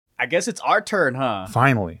I guess it's our turn, huh?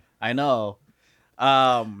 Finally. I know.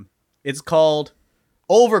 It's called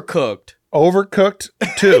Overcooked. Overcooked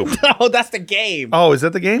 2. No, that's the game. Oh, is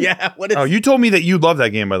that the game? Yeah. What is? Oh, you told me that you love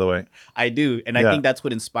that game, by the way. I do, and I think that's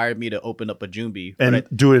what inspired me to open up a Jumbi. And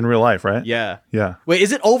do it in real life, right? Yeah. Yeah. Wait,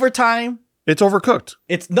 is it Overtime? It's Overcooked.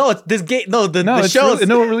 It's this game. No, the it's show. Really,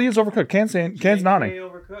 no, it really is Overcooked. Can's nodding.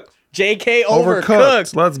 JK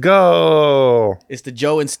Overcooked. Let's go. It's the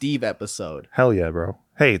Joe and Steve episode. Hell yeah, bro.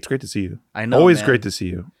 Hey, it's great to see you. I know. Always man. great to see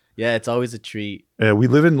you. Yeah, it's always a treat. We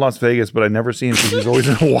live in Las Vegas, but I never see him because he's always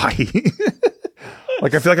in Hawaii.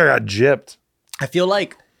 Like, I feel like I got gypped. I feel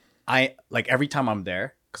like every time I'm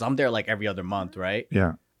there, because I'm there like every other month, right?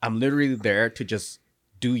 Yeah. I'm literally there to just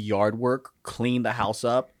do yard work, clean the house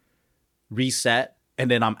up, reset,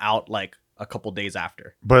 and then I'm out like a couple days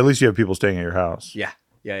after. But at least you have people staying at your house. Yeah.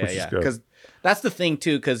 Because that's the thing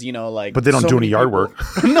too, because like. But they don't do any yard work.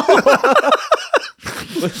 No.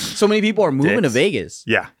 So many people are moving to Vegas.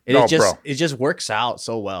 Yeah. It just works out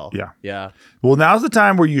so well. Yeah. Yeah. Well, now's the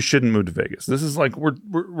time where you shouldn't move to Vegas. This is like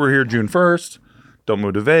we're here June 1st. Don't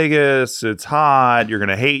move to Vegas. It's hot. You're going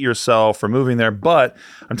to hate yourself for moving there. But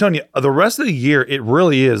I'm telling you, the rest of the year, it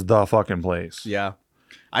really is the fucking place. Yeah.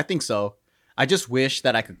 I think so. I just wish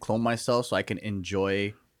that I could clone myself so I can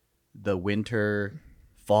enjoy the winter,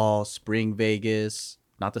 fall, spring Vegas.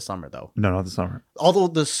 Not the summer, though. No, not the summer. Although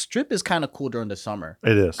the strip is kind of cool during the summer.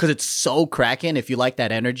 It is. Because it's so cracking. If you like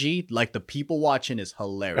that energy, like the people watching is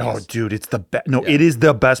hilarious. Oh, dude, it's the best. No, it is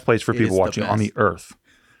the best place for people watching on the earth.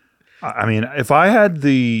 I mean, if I had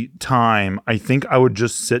the time, I think I would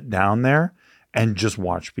just sit down there and just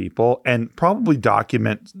watch people and probably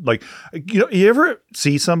document. Like, you ever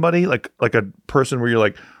see somebody like a person where you're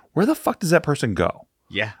like, where the fuck does that person go?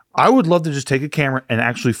 Yeah. I would love to just take a camera and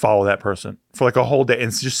actually follow that person for like a whole day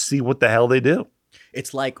and just see what the hell they do.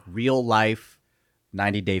 It's like real life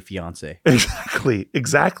 90 Day Fiance. Exactly.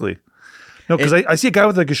 No, because I see a guy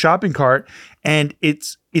with like a shopping cart, and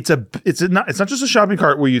it's not just a shopping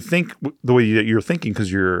cart where you think the way you're thinking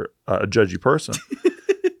because you're a judgy person.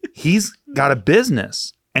 He's got a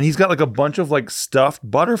business. And he's got like a bunch of like stuffed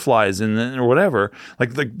butterflies in it or whatever.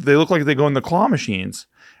 Like they look like they go in the claw machines.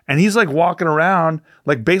 And he's like walking around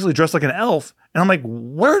like basically dressed like an elf. And I'm like,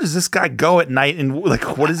 where does this guy go at night? And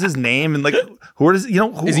like, what is his name? And like, who is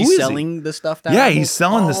he selling the stuff? Yeah, he's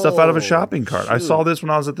selling the stuff out of a shopping cart. Shoot. I saw this when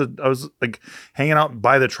I was like hanging out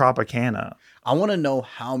by the Tropicana. I want to know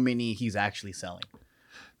how many he's actually selling.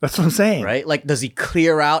 That's what I'm saying. Right? Like, does he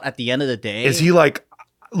clear out at the end of the day? Is he like,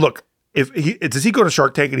 look, does he go to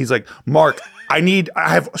Shark Tank and he's like, Mark, I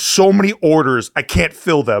have so many orders, I can't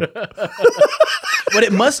fill them. But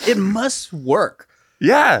it must work.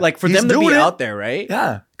 Yeah. Like for them to be out there, right?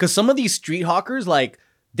 Yeah. Because some of these street hawkers, like,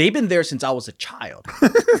 they've been there since I was a child.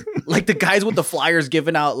 Like the guys with the flyers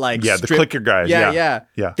giving out like the clicker guys. Yeah.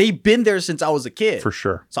 Yeah. They've been there since I was a kid. For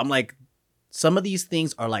sure. So I'm like, some of these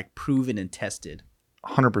things are like proven and tested.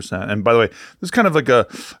 100%. And by the way, this is kind of like I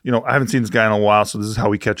haven't seen this guy in a while, so this is how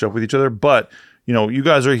we catch up with each other. But, you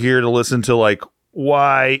guys are here to listen to like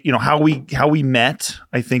why, how we met,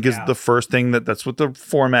 I think is the first thing that's what the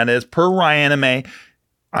format is per Ryanime.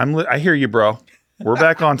 I hear you, bro. We're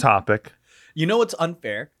back on topic. You know what's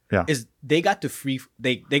unfair? Yeah. Is they got to free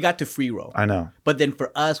roll. I know. But then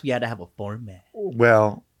for us, we had to have a format.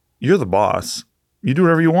 Well, you're the boss. You do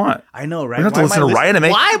whatever you want. I know, right? You don't have to listen to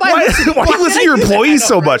Ryanime. Why do you listen to your employees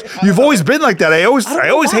so much? You've always been like that. I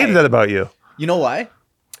always hated that about you. You know why?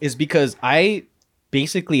 It's because I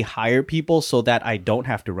basically hire people so that I don't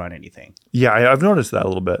have to run anything. Yeah, I've noticed that a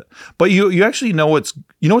little bit. But you actually know what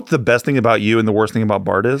the best thing about you and the worst thing about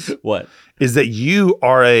Bart is? What? Is that you're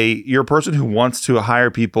a person who wants to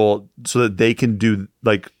hire people so that they can do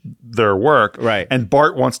like their work. Right. And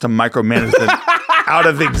Bart wants to micromanage them out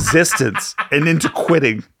of existence and into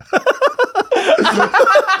quitting.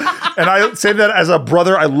 And I say that as a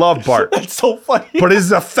brother. I love Bart. That's so funny. But it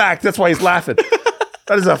is a fact. That's why he's laughing.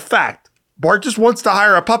 That is a fact. Bart just wants to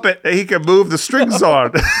hire a puppet that he can move the strings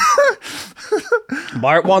on.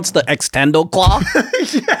 Bart wants the extendo claw.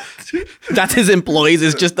 Yeah. That's his employees.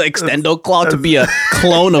 Is just the extendo claw to be a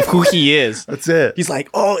clone of who he is. That's it. He's like,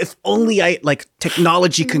 oh, if only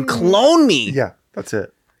technology can clone me. Yeah, that's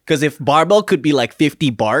it. Because if Barbell could be like 50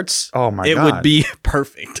 Barts, it would be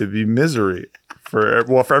perfect. To be misery for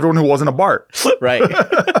everyone who wasn't a Bart. Right.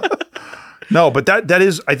 No, but I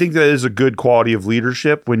think that is a good quality of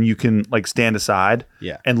leadership when you can like stand aside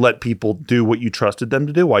and let people do what you trusted them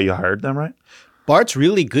to do while you hired them, right? Bart's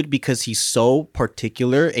really good because he's so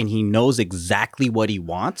particular and he knows exactly what he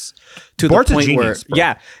wants to Bart's the point a genius,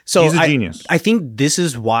 where, bro. So he's a genius. I think this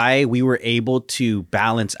is why we were able to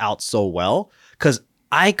balance out so well because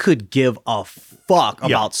I could give a fuck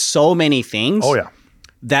about so many things. Oh yeah.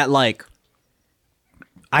 That like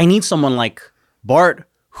I need someone like Bart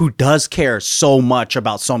who does care so much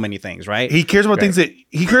about so many things, right? He cares about things that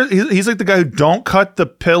he cares. He's like the guy who don't cut the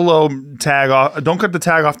pillow tag off. Don't cut the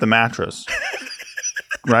tag off the mattress.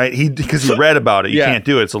 Right? Because he read about it. You can't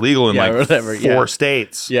do it. It's illegal in like four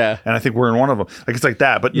states. Yeah. And I think we're in one of them. Like it's like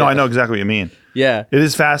that. But no, I know exactly what you mean. Yeah. It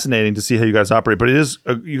is fascinating to see how you guys operate. But it is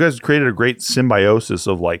you guys created a great symbiosis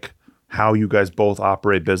of like how you guys both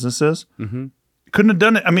operate businesses. Mm-hmm. Couldn't have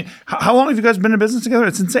done it. I mean, how long have you guys been in business together?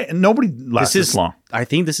 It's insane. And nobody lasts this long. I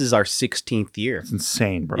think this is our 16th year. It's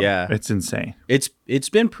insane, bro. Yeah. It's insane. It's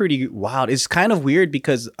been pretty wild. It's kind of weird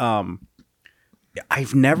because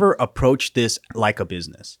I've never approached this like a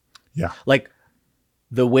business. Yeah. Like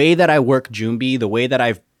the way that I work Joombi, the way that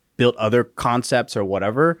I've built other concepts or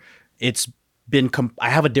whatever, it's been I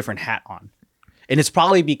have a different hat on. And it's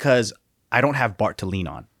probably because I don't have Bart to lean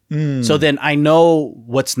on. So then I know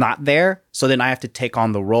what's not there. So then I have to take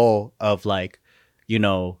on the role of like, you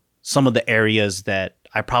know, some of the areas that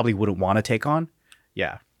I probably wouldn't want to take on.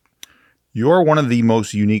 Yeah. You're one of the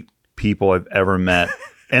most unique people I've ever met.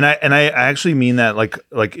 and I actually mean that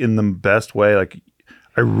like in the best way. Like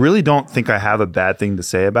I really don't think I have a bad thing to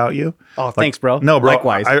say about you. Oh, like, thanks, bro. No, bro.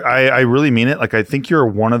 Likewise. I really mean it. Like I think you're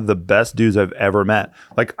one of the best dudes I've ever met.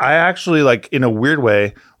 Like I actually like in a weird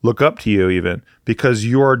way look up to you even because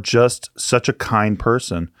you're just such a kind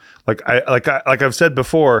person. Like I've said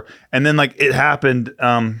before, and then like it happened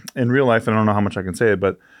in real life. And I don't know how much I can say it,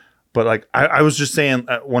 but like I was just saying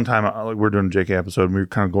at one time, like we were doing a JK episode and we were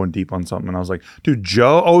kind of going deep on something. And I was like, dude,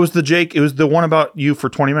 Joe, it was the one about you for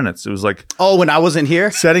 20 minutes. It was like, oh, when I wasn't here?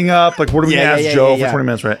 Setting up, like, what do we ask Joe for 20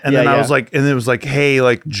 minutes, right? And then I was like, and it was like, hey,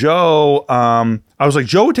 like Joe, I was like,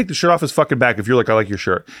 Joe would take the shirt off his fucking back if you're like, I like your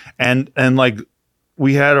shirt. And like,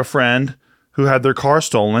 we had a friend who had their car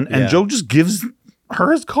stolen and Joe just gives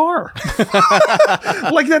her his car.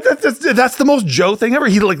 Like that's the most Joe thing ever.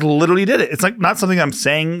 He like literally did it. It's like not something I'm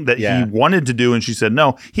saying that he wanted to do and she said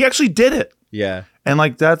no. He actually did it. Yeah. And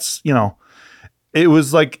like that's, you know, it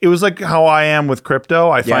was like how I am with crypto.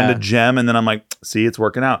 I find a gem and then I'm like, see, it's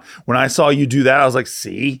working out. When I saw you do that, I was like,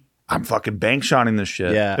 see, I'm fucking bank shotting this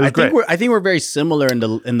shit. Yeah. I think we're very similar in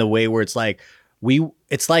the way where it's like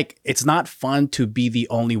it's not fun to be the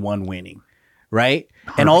only one winning. Right.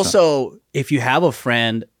 100%. And also, if you have a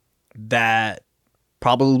friend that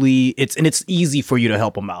probably it's easy for you to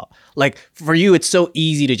help them out. Like for you, it's so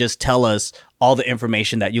easy to just tell us all the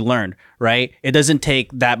information that you learned. Right. It doesn't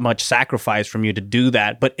take that much sacrifice from you to do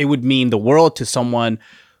that. But it would mean the world to someone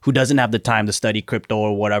who doesn't have the time to study crypto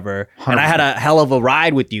or whatever. 100%. And I had a hell of a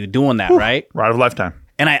ride with you doing that. Right. Ride of a lifetime.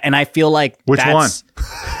 And I feel like which one?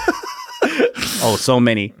 Oh, so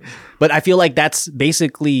many. But I feel like that's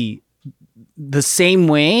basically the same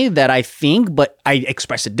way that I think, but I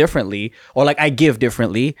express it differently, or like I give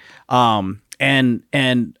differently. And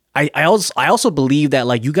I also believe that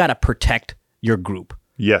like you got to protect your group.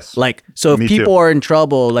 Yes. Like, so if people are in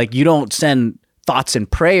trouble, like you don't send thoughts and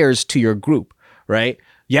prayers to your group, right?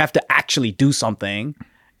 You have to actually do something.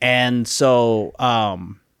 And so,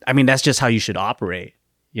 I mean, that's just how you should operate.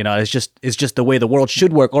 You know, it's just the way the world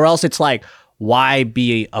should work, or else it's like, why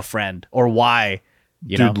be a friend or why,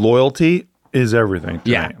 you know, loyalty is everything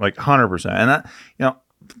to me, like 100%. And that, you know,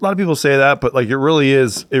 a lot of people say that, but like it really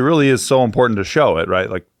is so important to show it,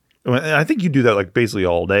 right? Like, and I think you do that like basically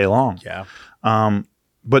all day long. Yeah.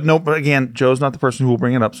 But again, Joe's not the person who will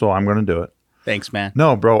bring it up, so I'm going to do it. Thanks, man.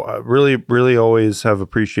 No, bro, I really, really always have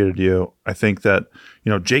appreciated you. I think that,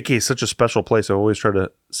 you know, JK is such a special place. I always try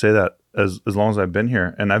to say that as long as I've been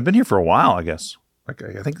here, and I've been here for a while, I guess. Like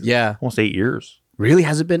I think almost 8 years. Really?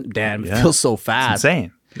 Has it been? Damn, it feels so fast. It's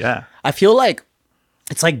insane. Yeah. I feel like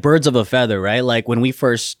it's like birds of a feather, right? Like when we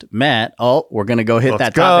first met, we're going to go hit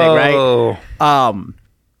that topic, right?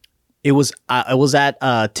 It was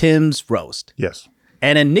at Tim's roast. Yes.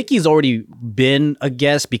 And then Nikki's already been a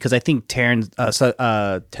guest because I think Taryn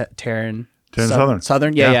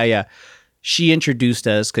Southern. Yeah. She introduced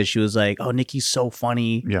us because she was like, "Oh, Nikki's so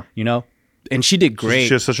funny." Yeah. You know? And she did great.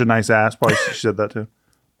 She has such a nice ass. Probably she said that too.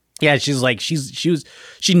 Yeah, she's like she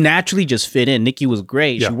naturally just fit in. Nikki was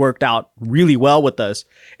great. Yeah. She worked out really well with us,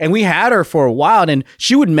 and we had her for a while. And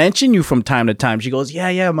she would mention you from time to time. She goes,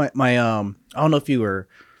 "Yeah, my I don't know if you were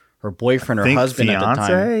her boyfriend or husband fiance? At the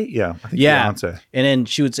time." Yeah, I think fiance. And then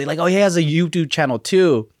she would say like, "Oh, he has a YouTube channel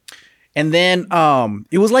too." And then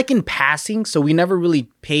it was like in passing, so we never really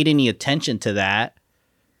paid any attention to that.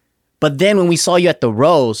 But then when we saw you at the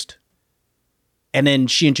roast. And then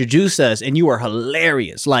she introduced us, and you were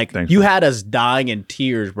hilarious. Like, you had us dying in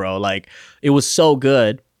tears, bro. Like, it was so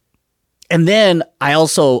good. And then I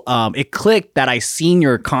also it clicked that I seen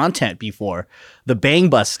your content before, the Bang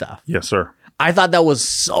Bus stuff. Yes, sir. I thought that was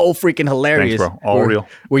so freaking hilarious. Thanks, bro. All real.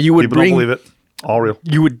 Where you would People don't believe it. All real.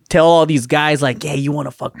 You would tell all these guys like, "Hey, you want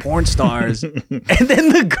to fuck porn stars?" And then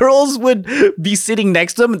the girls would be sitting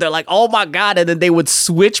next to them, and they're like, "Oh my god!" And then they would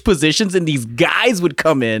switch positions, and these guys would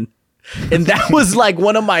come in, and that was like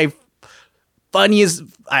one of my funniest.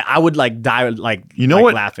 I would like die like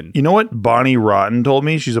what laughing. You know what Bonnie Rotten told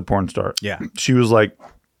me? She's a porn star. Yeah. She was like,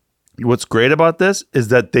 what's great about this is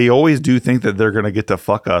that they always do think that they're gonna get to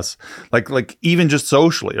fuck us, like even just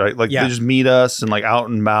socially, right? Like they just meet us and like out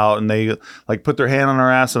and about, and they like put their hand on our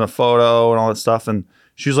ass in a photo and all that stuff. And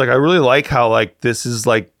she was like, I really like how like this is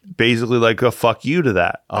like basically like a fuck you to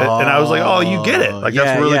that. And I was like, oh, you get it. Like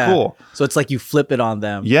that's really cool. So it's like you flip it on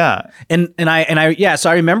them. Yeah. And I so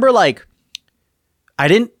I remember like I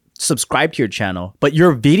didn't subscribe to your channel, but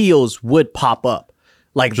your videos would pop up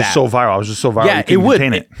like just that. So viral. I was just so viral. Yeah, it would.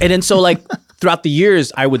 And then so like throughout the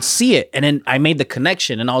years, I would see it, and then I made the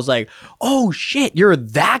connection, and I was like, "Oh shit, you're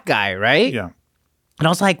that guy, right?" Yeah. And I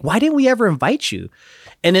was like, "Why didn't we ever invite you?"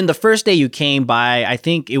 And then the first day you came by, I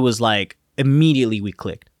think it was like immediately we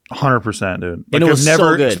clicked. 100%, dude. Like And it was I've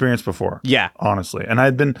never so good. experienced before. Yeah. Honestly. And I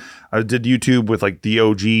did YouTube with like the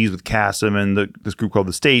OGs with Cassim and this group called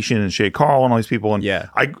The Station and Shay Carl and all these people. And Yeah.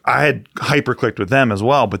 I had hyper clicked with them as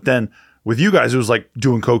well. But then with you guys, it was like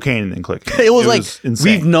doing cocaine and then clicking. It was like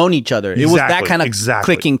insane. we've known each other. It was that kind of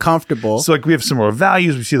clicking comfortable. So like we have similar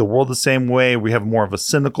values. We see the world the same way. We have more of a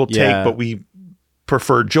cynical take, but we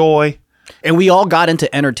prefer joy. And we all got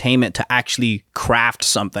into entertainment to actually craft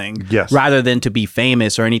something rather than to be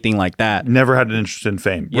famous or anything like that. Never had an interest in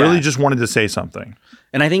fame. Yeah. Really just wanted to say something.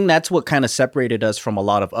 And I think that's what kind of separated us from a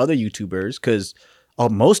lot of other YouTubers, because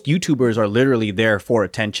most YouTubers are literally there for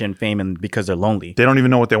attention, fame, and because they're lonely. They don't even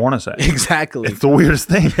know what they want to say. Exactly. It's the weirdest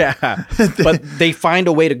thing. Yeah. But they find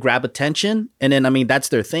a way to grab attention. And then, I mean, that's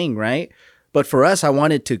their thing, right? But for us, I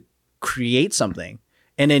wanted to create something.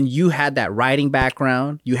 And then you had that writing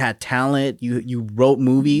background, you had talent, you wrote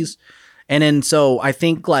movies. And then so I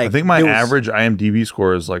think like I think my average IMDb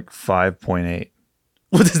score is like 5.8.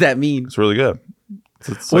 What does that mean? It's really good.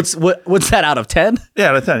 It's what's that out of 10? Yeah,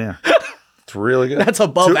 out of 10, yeah. It's really good. That's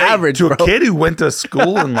above average, to bro. a kid who went to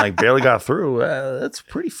school and like barely got through. That's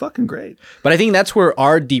pretty fucking great. But I think that's where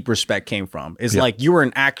our deep respect came from. Is like you were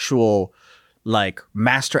an actual like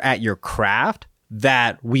master at your craft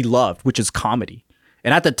that we loved, which is comedy.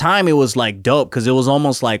 And at the time, it was like dope because it was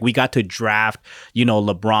almost like we got to draft,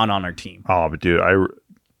 LeBron on our team. Oh, but dude,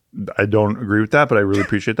 I don't agree with that, but I really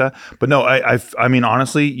appreciate that. But no, I mean,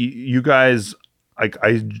 honestly, you guys,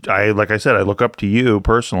 I like I said, I look up to you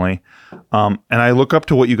personally, and I look up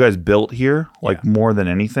to what you guys built here, like more than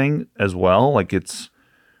anything as well. Like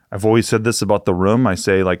I've always said this about the room. I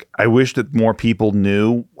say like I wish that more people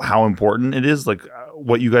knew how important it is, like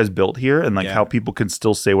what you guys built here, and like how people can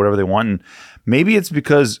still say whatever they want. And maybe it's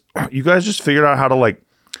because you guys just figured out how to like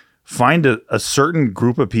find a certain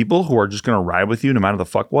group of people who are just going to ride with you no matter the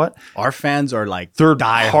fuck what. Our fans are like they're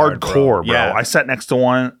hardcore, bro. Yeah. I sat next to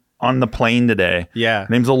one on the plane today. Yeah.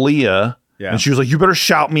 Her name's Aaliyah. Yeah. And she was like, you better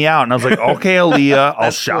shout me out. And I was like, okay, Aaliyah, I'll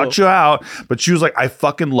shout you out. But she was like, I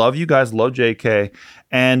fucking love you guys, love JK.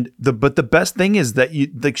 And but the best thing is that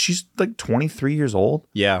she's like 23 years old.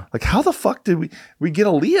 Yeah. Like how the fuck did we get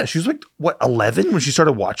Aaliyah? She was like, what, 11 when she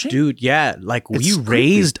started watching? Dude, yeah. Like we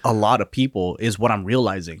raised a lot of people is what I'm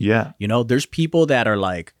realizing. Yeah. There's people that are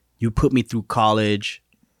like, you put me through college,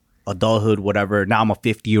 adulthood, whatever. Now I'm a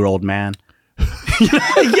 50-year-old man.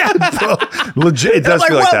 Yeah, bro. Legit, it does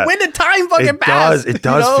feel like that. When did time fucking pass? It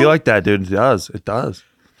does feel like that, dude. It does.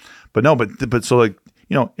 But no, but so like,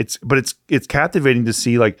 it's captivating to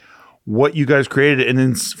see like what you guys created, and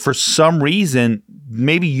then for some reason,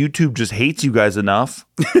 maybe YouTube just hates you guys enough,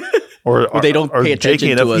 or they don't pay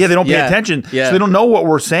attention to us. Yeah, they don't pay attention, so they don't know what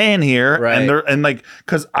we're saying here, right. and like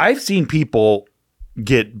because I've seen people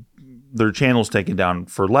get their channels taken down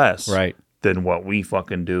for less, right, than what we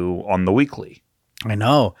fucking do on the weekly. I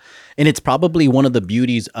know, and it's probably one of the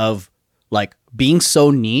beauties of like being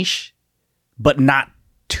so niche, but not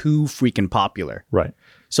too freaking popular, right?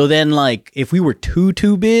 So then, like, if we were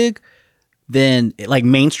too big, then like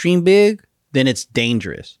mainstream big, then it's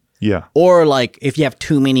dangerous. Yeah. Or like if you have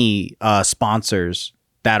too many sponsors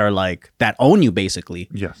that are like that own you basically.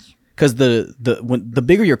 Yes. Because the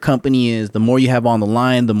bigger your company is, the more you have on the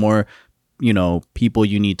line, the more people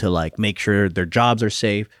you need to like make sure their jobs are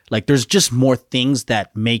safe. Like there's just more things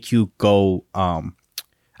that make you go,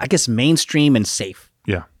 I guess mainstream and safe.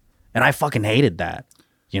 Yeah. And I fucking hated that.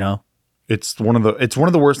 It's one of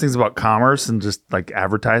the worst things about commerce and just like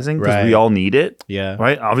advertising, because we all need it. Yeah.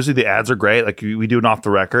 Right. Obviously the ads are great. Like we do it off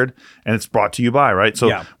the record, and it's brought to you by, right?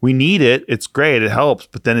 So we need it. It's great. It helps.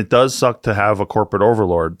 But then it does suck to have a corporate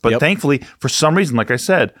overlord. But thankfully, for some reason, like I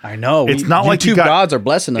said, I know it's not like YouTube gods are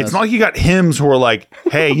blessing us. It's not like you got hymns who are like,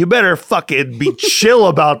 hey, you better fucking be chill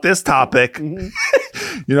about this topic.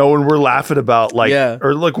 You know, when we're laughing about like,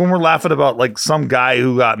 or like when we're laughing about like some guy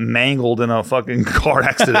who got mangled in a fucking car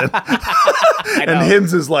accident. And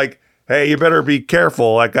Hims is like, hey, you better be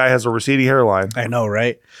careful. That guy has a receding hairline. I know,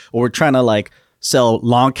 right? Or we're trying to like sell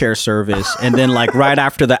lawn care service. And then like right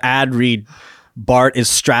after the ad read, Bart is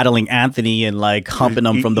straddling Anthony and like humping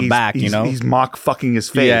him from the back, you know? He's mock fucking his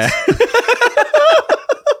face. Yeah.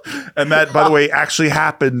 And that, by the way, actually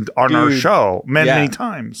happened on our show many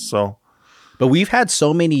times. So, but we've had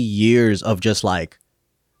so many years of just like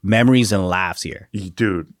memories and laughs here.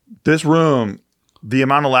 Dude, this room, the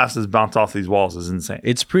amount of laughs that's bounced off these walls is insane.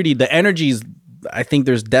 It's pretty. The energies. I think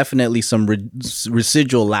there's definitely some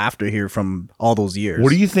residual laughter here from all those years.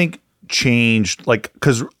 What do you think changed? Like,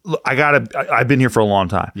 because I've been here for a long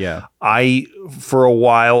time. Yeah. For a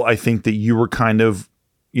while, I think that you were kind of,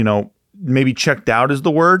 you know, maybe checked out is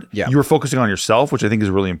the word. Yeah. You were focusing on yourself, which I think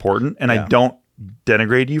is really important. And I don't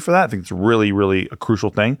denigrate you for that. I think it's really, really a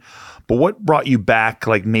crucial thing. But what brought you back,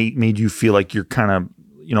 like made you feel like you're kind of,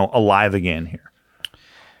 you know, alive again here?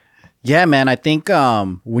 Yeah, man. I think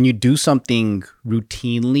when you do something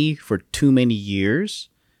routinely for too many years,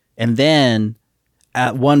 and then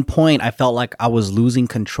at one point I felt like I was losing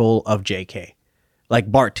control of JK.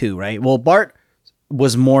 Like Bart too, right? Well, Bart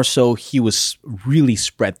was more so he was really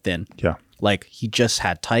spread thin. Yeah. Like he just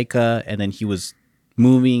had Taika, and then he was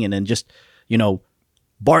moving, and then just, you know,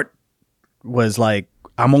 Bart was like,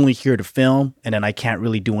 I'm only here to film, and then I can't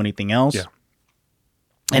really do anything else. Yeah.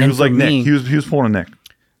 And he was like Nick. He was pulling a Nick.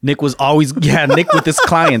 Nick was always, Nick with his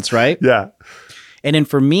clients, right? Yeah. And then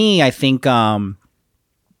for me, I think I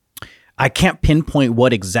can't pinpoint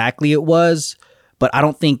what exactly it was, but I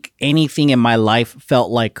don't think anything in my life felt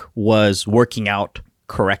like was working out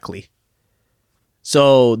correctly.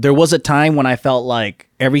 So there was a time when I felt like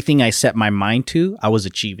everything I set my mind to, I was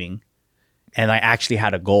achieving, and I actually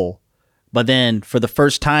had a goal. But then for the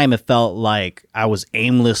first time, it felt like I was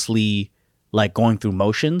aimlessly like going through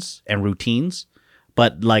motions and routines,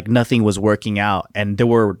 but like nothing was working out, and there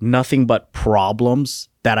were nothing but problems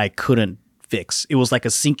that I couldn't fix. It was like a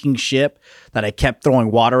sinking ship that I kept throwing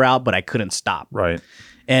water out, but I couldn't stop. Right.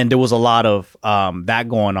 And there was a lot of that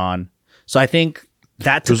going on. So I think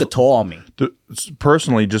that took a toll on me.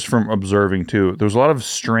 Personally, just from observing too, there was a lot of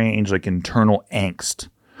strange like internal angst.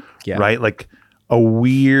 Yeah. Right? Like a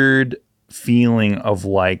weird feeling of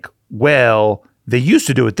like, well, they used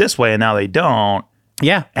to do it this way and now they don't.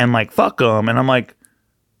 Yeah. And like, fuck them. And I'm like,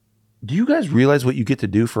 do you guys realize what you get to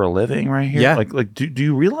do for a living right here? Yeah. Like, do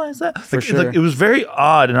you realize that? For sure. Like, it was very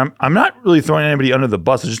odd, and I'm not really throwing anybody under the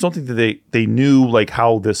bus. I just don't think that they knew like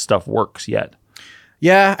how this stuff works yet.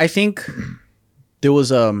 Yeah, I think there was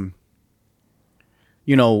you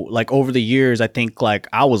know, like over the years, I think like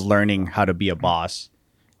I was learning how to be a boss,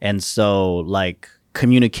 and so like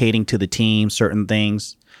communicating to the team certain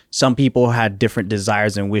things. Some people had different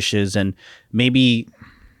desires and wishes, and maybe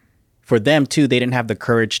for them too, they didn't have the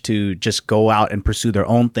courage to just go out and pursue their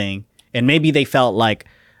own thing. And maybe they felt like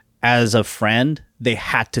as a friend, they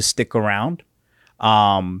had to stick around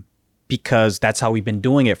because that's how we've been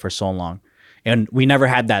doing it for so long. And we never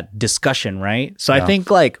had that discussion, right? So I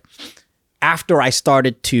think like after I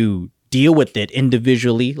started to deal with it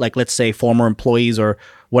individually, like let's say former employees or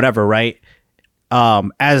whatever, right?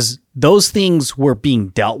 As those things were being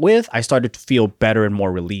dealt with, I started to feel better and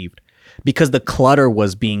more relieved because the clutter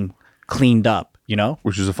was being cleaned up, you know?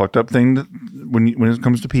 Which is a fucked up thing when it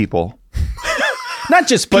comes to people. Not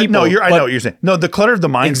just people. But no, I know what you're saying. No, the clutter of the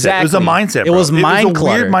mindset. Exactly. It was a mindset, bro. It was mind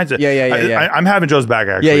clutter. Weird mindset. Yeah. I'm having Joe's back,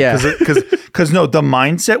 actually. Yeah. Because no, the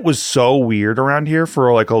mindset was so weird around here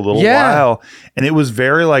for like a little while. And it was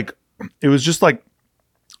very like, it was just like,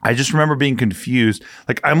 I just remember being confused.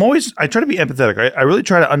 Like I try to be empathetic. I really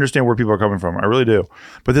try to understand where people are coming from. I really do.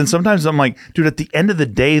 But then sometimes I'm like, dude, at the end of the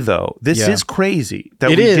day though, this is crazy that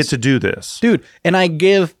we get to do this. Dude, and I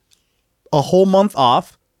give a whole month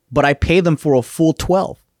off, but I pay them for a full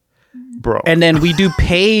 12. Bro. And then we do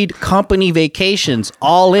paid company vacations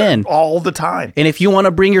all in. All the time. And if you want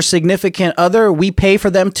to bring your significant other, we pay for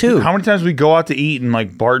them too. How many times we go out to eat and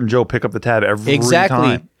like Bart and Joe pick up the tab every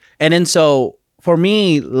time? And then so for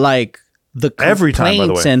me, like the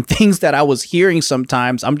complaints and things that I was hearing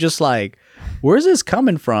sometimes, I'm just like, where's this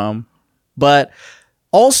coming from? But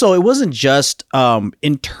also it wasn't just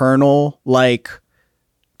internal like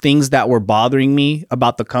things that were bothering me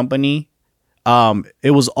about the company,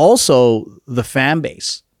 it was also the fan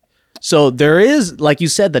base. So there is, like you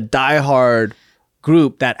said, the diehard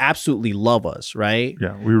group that absolutely love us, right?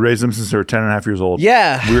 Yeah, we raised them since they were 10 and a half years old.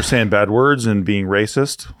 Yeah. We were saying bad words and being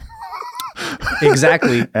racist.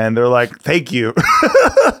 Exactly. And they're like, thank you.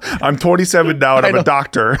 I'm 27 now and I'm a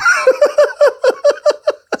doctor.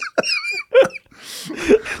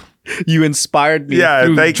 You inspired me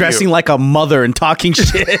through dressing like a mother and talking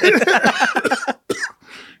shit.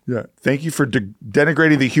 Yeah. Thank you for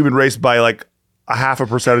denigrating the human race by like a half a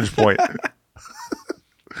percentage point.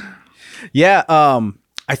 Yeah.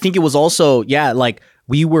 I think it was also, like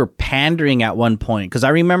we were pandering at one point. Cause I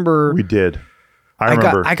remember We did. I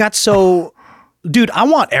remember. I got so, dude, I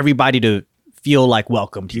want everybody to feel like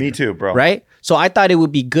welcomed here. Me too, bro. Right? So I thought it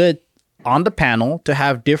would be good on the panel to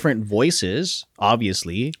have different voices,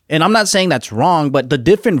 obviously. And I'm not saying that's wrong, but the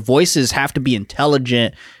different voices have to be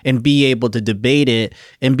intelligent and be able to debate it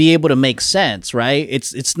and be able to make sense, right?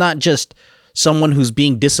 It's not just someone who's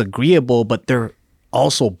being disagreeable, but they're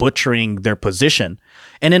also butchering their position.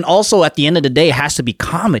 And then also at the end of the day, it has to be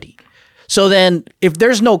comedy. So then if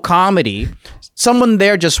there's no comedy, someone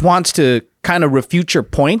there just wants to kind of refute your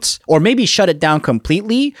points or maybe shut it down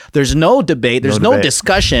completely. There's no debate. There's no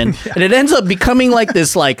discussion. And it ends up becoming like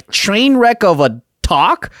this like train wreck of a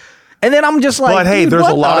talk. And then I'm just like, but hey, there's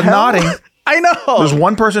a lot of nodding. I know. There's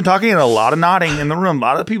one person talking and a lot of nodding in the room. A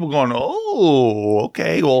lot of people going, oh,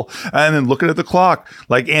 okay. Well, and then looking at the clock,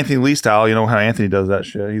 like Anthony Lee style. You know how Anthony does that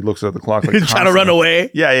shit? He looks at the clock like trying to run away.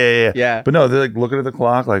 Yeah. But no, they're like looking at the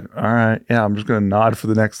clock like, all right, yeah, I'm just going to nod for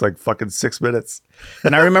the next like fucking 6 minutes.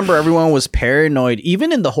 And I remember everyone was paranoid,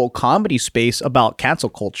 even in the whole comedy space, about cancel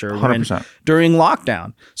culture 100%. During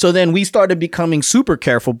lockdown. So then we started becoming super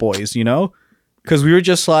careful boys, you know, because we were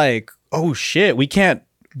just like, oh shit, we can't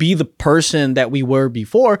be the person that we were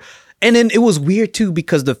before. And then it was weird too,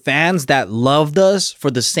 because the fans that loved us for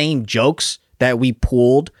the same jokes that we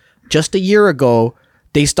pulled just a year ago,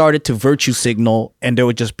 they started to virtue signal and they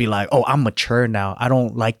would just be like, oh, I'm mature now. I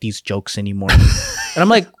don't like these jokes anymore. And I'm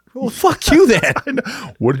like, well, fuck you then.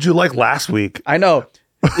 What did you like last week? I know.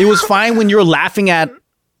 It was fine when you were laughing at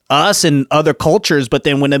us and other cultures, but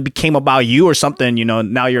then when it became about you or something, you know,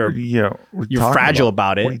 now you're fragile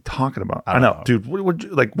about it. What are you talking about? I know, dude. What'd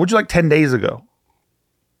you like 10 days ago?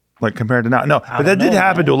 Like compared to now? No, but that did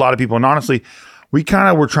happen to a lot of people. And honestly, we kind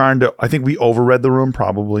of were trying to, I think we overread the room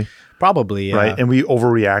probably. Probably, yeah. Right? And we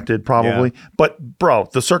overreacted probably. Yeah. But bro,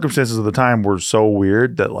 the circumstances of the time were so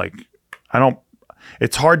weird that like,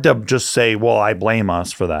 it's hard to just say, well, I blame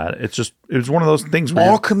us for that. It was one of those things where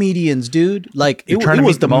all comedians, dude. Like it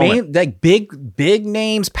was the main, like big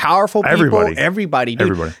names, powerful people, everybody, dude.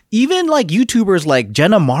 Everybody. Even like YouTubers like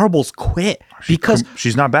Jenna Marbles quit because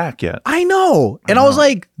she's not back yet. I know. And I was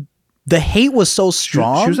like, the hate was so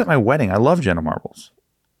strong. She was at my wedding. I love Jenna Marbles.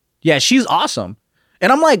 Yeah, she's awesome.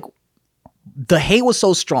 And I'm like, the hate was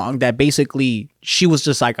so strong that basically she was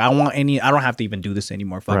just like, I don't have to even do this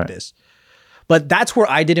anymore. Fuck this. But that's where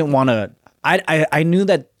I didn't want to, I knew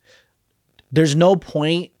that there's no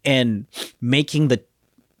point in making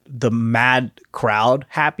the mad crowd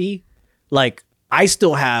happy. Like I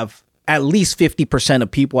still have at least 50% of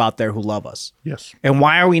people out there who love us. Yes. And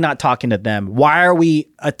why are we not talking to them? Why are we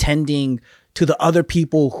attending to the other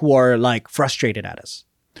people who are like frustrated at us?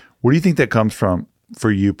 Where do you think that comes from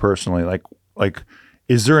for you personally? Like,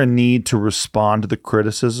 is there a need to respond to the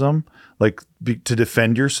criticism? Like to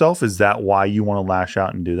defend yourself? Is that why you want to lash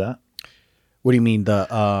out and do that? What do you mean?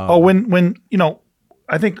 When you know,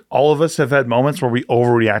 I think all of us have had moments where we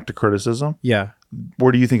overreact to criticism. Yeah.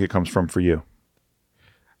 Where do you think it comes from for you?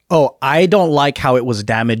 Oh, I don't like how it was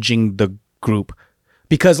damaging the group.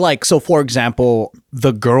 Because like, so for example,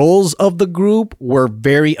 the girls of the group were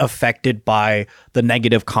very affected by the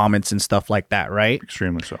negative comments and stuff like that, right?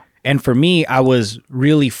 Extremely so. And for me, I was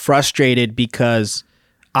really frustrated because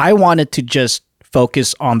I wanted to just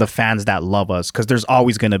focus on the fans that love us because there's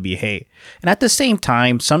always going to be hate. And at the same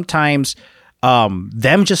time, sometimes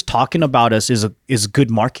them just talking about us is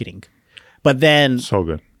good marketing. But then so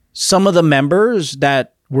good. Some of the members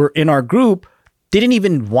that were in our group didn't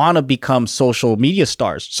even want to become social media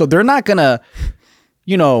stars. So they're not going to,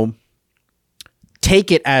 you know,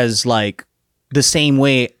 take it as like the same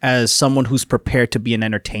way as someone who's prepared to be an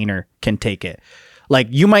entertainer can take it. Like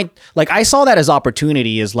you might, like I saw that as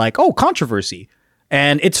opportunity as like, oh, controversy.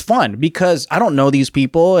 And it's fun because I don't know these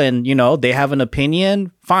people and, you know, they have an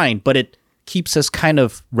opinion, fine. But it keeps us kind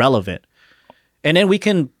of relevant. And then we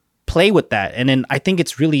can play with that. And then I think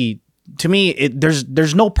it's really, to me,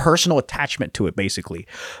 there's no personal attachment to it basically.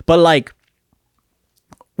 But like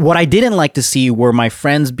what I didn't like to see were my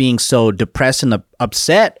friends being so depressed and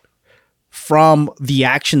upset from the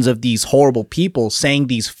actions of these horrible people saying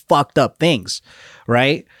these fucked up things,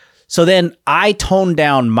 right? So then I toned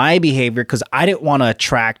down my behavior because I didn't want to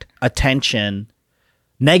attract attention,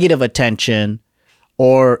 negative attention,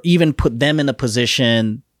 or even put them in a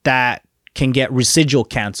position that can get residual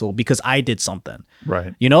canceled because I did something.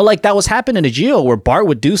 Right. You know, like that was happening to Gio where Bart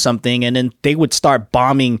would do something and then they would start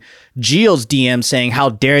bombing Gio's DM saying, how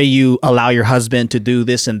dare you allow your husband to do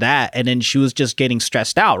this and that? And then she was just getting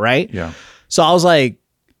stressed out, right? Yeah. So I was like,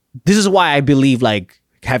 this is why I believe like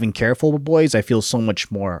having Careful Boys, I feel so much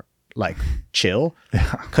more like chill.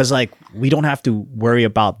 Because like we don't have to worry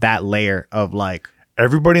about that layer of like.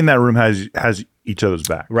 Everybody in that room has each other's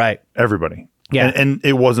back. Right. Everybody. Yeah. And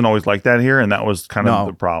it wasn't always like that here. And that was kind of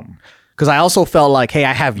the problem. Because I also felt like, hey,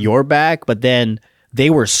 I have your back. But then they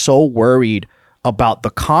were so worried about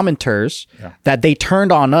the commenters that they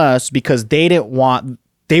turned on us because they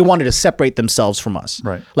wanted to separate themselves from us.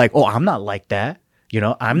 Right. Like, oh, I'm not like that. You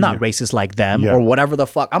know, I'm not racist like them or whatever the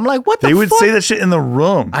fuck. I'm like, what the fuck? They would say that shit in the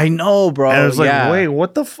room. I know, bro. And I was like, wait,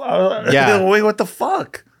 what the fuck? Yeah. Wait, what the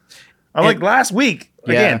fuck? I'm like, last week,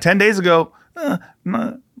 again, 10 days ago,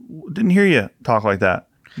 didn't hear you talk like that.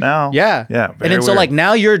 Now. Yeah. Yeah. And then so like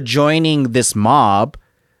now you're joining this mob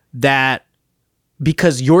that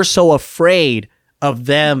because you're so afraid of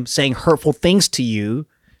them saying hurtful things to you,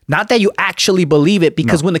 not that you actually believe it,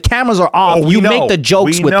 because when the cameras are off, you make the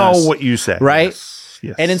jokes with us. We know what you say. Right?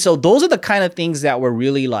 Yes. And then so those are the kind of things that were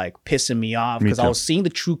really like pissing me off because I was seeing the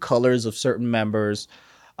true colors of certain members.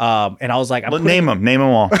 And I was like, name them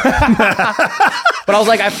all. But I was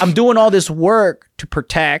like, I'm doing all this work to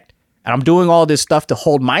protect and I'm doing all this stuff to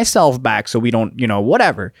hold myself back so we don't,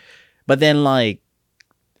 whatever. But then like,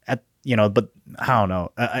 but I don't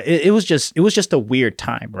know. It was just a weird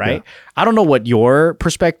time, right? Yeah. I don't know what your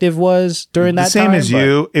perspective was during that time. The same as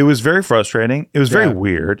you. It was very frustrating. It was very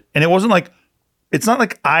weird. And it wasn't like, it's not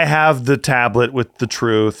like I have the tablet with the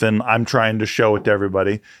truth and I'm trying to show it to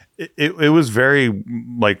everybody. It was very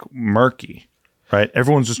like murky, right?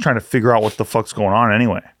 Everyone's just trying to figure out what the fuck's going on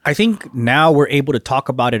anyway. I think now we're able to talk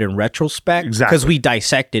about it in retrospect because we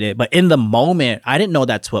dissected it. But in the moment, I didn't know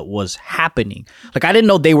that's what was happening. Like I didn't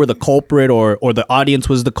know they were the culprit or the audience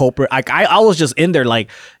was the culprit. Like I was just in there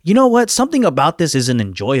like, you know what? Something about this isn't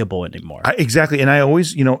enjoyable anymore. Exactly. And I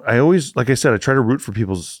always, like I said, I try to root for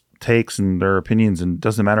people's takes and their opinions, and it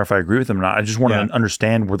doesn't matter if I agree with them or not. I just want to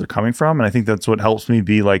understand where they're coming from, and I think that's what helps me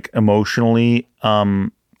be like emotionally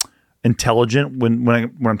intelligent when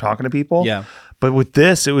I'm talking to people. Yeah. But with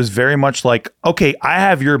this, it was very much like, okay, I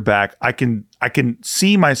have your back. I can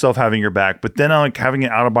see myself having your back, but then I'm like having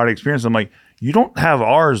an out of body experience. I'm like, you don't have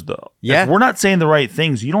ours though. Yeah. If we're not saying the right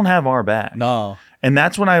things, you don't have our back. No. And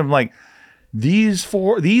that's when I'm like, these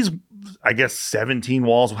I guess 17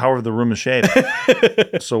 walls, however the room is shaped.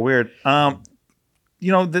 So weird.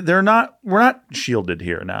 We're not shielded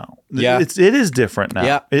here now. Yeah. It is different now.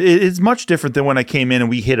 Yeah. It's much different than when I came in and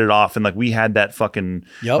we hit it off and like we had that fucking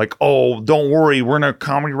like, oh, don't worry, we're in a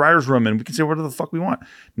comedy writer's room and we can say whatever the fuck we want.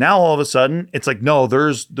 Now all of a sudden it's like, no,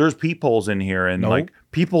 there's peepholes in here and like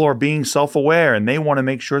people are being self-aware and they want to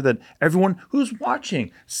make sure that everyone who's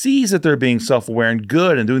watching sees that they're being self-aware and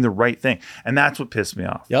good and doing the right thing. And that's what pissed me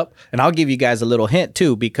off. Yep. And I'll give you guys a little hint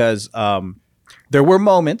too, because there were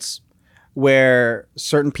moments where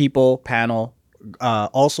certain panel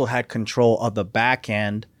also had control of the back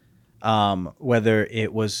end, whether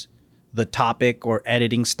it was the topic or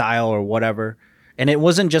editing style or whatever. And it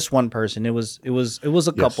wasn't just one person. It was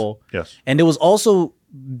a couple. Yes. And it was also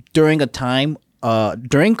during a time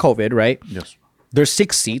during COVID, right? Yes. There's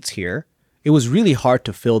 6 seats here. It was really hard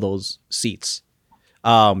to fill those seats.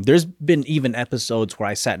 There's been even episodes where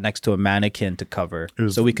I sat next to a mannequin to cover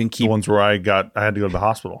so we can keep the ones where I had to go to the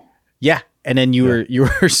hospital. Yeah. And then you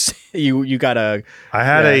got a I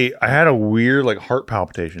had a weird like heart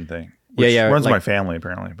palpitation thing. Which runs my family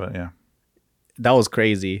apparently, but yeah. That was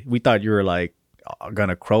crazy. We thought you were like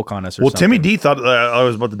gonna croak on us or something. Timmy D thought I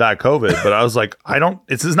was about to die of COVID, but I was like,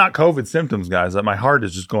 this is not COVID symptoms, guys. That my heart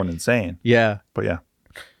is just going insane. Yeah. But yeah.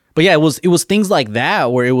 it was things like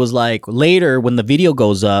that where it was like later when the video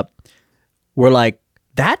goes up, we're like,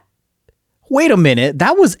 wait a minute,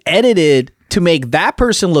 that was edited to make that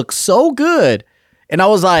person look so good. And I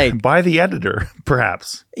was like, by the editor,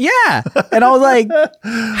 perhaps. Yeah. And I was like,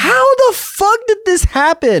 how the fuck did this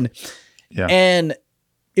happen? Yeah. And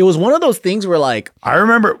it was one of those things where like, I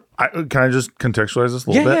remember, can I just contextualize this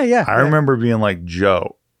a little bit? Yeah. I remember being like,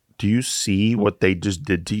 Joe, do you see what they just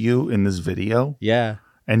did to you in this video? Yeah.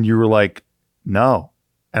 And you were like, no.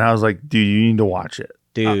 And I was like, dude, you need to watch it.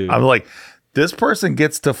 Dude. I'm like, This person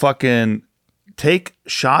gets to fucking take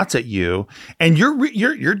shots at you, and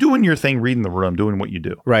you're doing your thing, reading the room, doing what you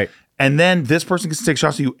do. Right. And then this person gets to take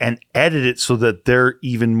shots at you and edit it so that they're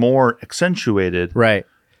even more accentuated. Right.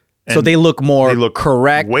 So they look more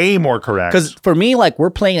correct. Way more correct. Because for me, like, we're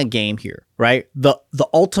playing a game here, right? The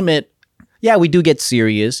ultimate, yeah, we do get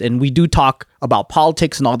serious and we do talk about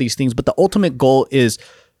politics and all these things, but the ultimate goal is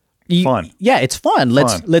fun. Yeah, it's fun.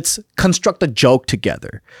 Let's construct a joke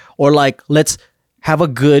together, or like let's have a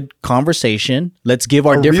good conversation. Let's give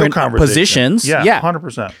our different positions. Yeah,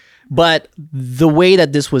 100%. But the way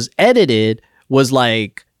that this was edited was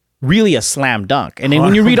like really a slam dunk. And then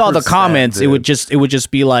when you read all the comments, dude, it would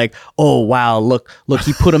just be like, oh wow, look,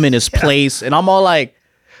 he put him in his place. And I'm all like,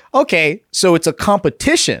 okay, so it's a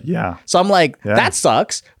competition. Yeah. So I'm like, that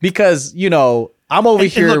sucks because, you know, I'm over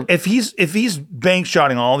here. And look, if he's bank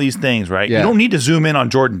shotting all these things, right? Yeah. You don't need to zoom in on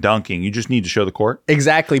Jordan dunking. You just need to show the court.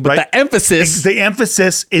 Exactly. But right? The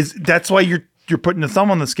emphasis is that's why you're putting the thumb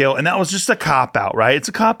on the scale, and that was just a cop out, right? It's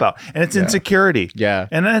a cop out, and it's insecurity. Yeah,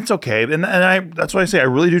 and that's okay. And that's why I say I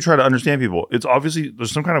really do try to understand people. It's obviously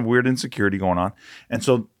there's some kind of weird insecurity going on, and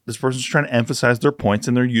so this person's trying to emphasize their points,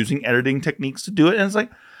 and they're using editing techniques to do it. And it's like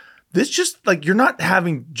this, just like you're not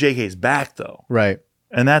having JK's back though, right?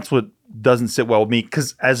 And that's what doesn't sit well with me,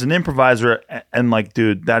 because as an improviser, and like,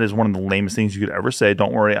 dude, that is one of the lamest things you could ever say.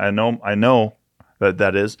 Don't worry, I know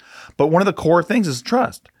that is, but one of the core things is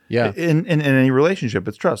trust. Yeah. In any relationship,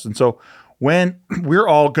 it's trust. And so when we're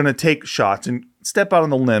all going to take shots and step out on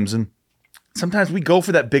the limbs, and sometimes we go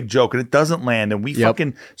for that big joke and it doesn't land, and we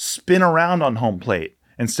fucking spin around on home plate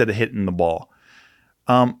instead of hitting the ball.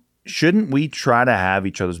 Shouldn't we try to have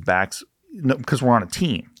each other's backs? Because we're on a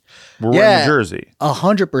team. We're wearing a jersey.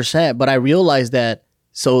 100%. But I realized that,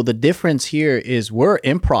 so the difference here is we're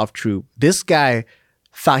improv troupe. This guy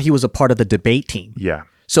thought he was a part of the debate team. Yeah.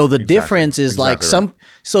 So the difference is like some,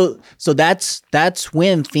 so that's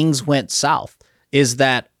when things went south, is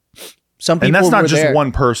that some people, and that's not were just there.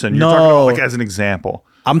 one person. You're talking about like as an example.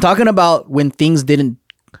 I'm talking about when things didn't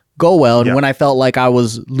go well, and when I felt like I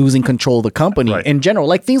was losing control of the company in general,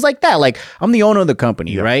 like things like that. Like I'm the owner of the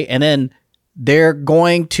company, right? And then they're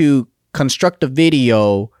going to construct a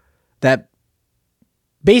video that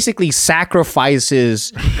basically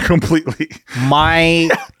sacrifices completely my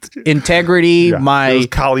integrity, my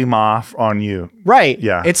Kali Moth on you. Right.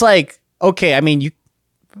 Yeah. It's like, okay, I mean, you,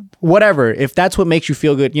 whatever, if that's what makes you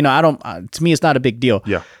feel good, you know, I don't, to me, it's not a big deal.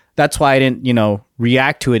 Yeah. That's why I didn't, you know,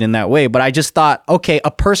 react to it in that way. But I just thought, okay,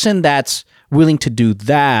 a person that's willing to do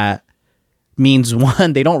that means,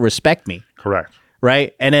 one, they don't respect me. Correct.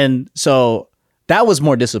 Right. And then, so that was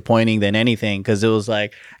more disappointing than anything, because it was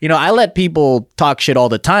like, you know, I let people talk shit all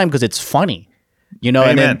the time because it's funny, you know.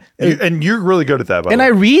 Amen. And then, and you're really good at that. And I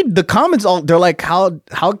read the comments. They're like, how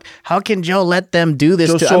can Joe let them do this?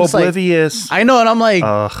 Joe's so oblivious. Like, I know, and I'm like,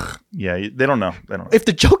 yeah, they don't know. They don't know. If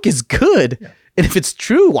the joke is good and if it's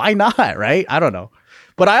true, why not? Right? I don't know.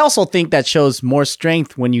 But I also think that shows more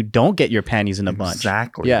strength when you don't get your panties in a bunch.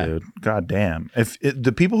 Exactly, dude. God damn.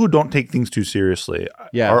 The people who don't take things too seriously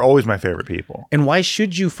are always my favorite people. And why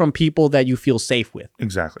should you, from people that you feel safe with?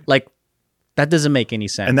 Exactly. Like, that doesn't make any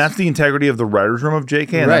sense. And that's the integrity of the writer's room of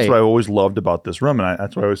JK. And that's what I always loved about this room. And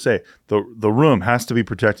that's what I always say. The room has to be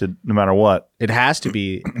protected no matter what. It has to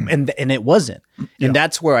be. And it wasn't. And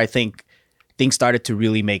that's where I think things started to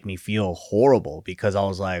really make me feel horrible, because I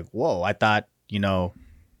was like, whoa, I thought, you know,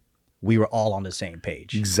 we were all on the same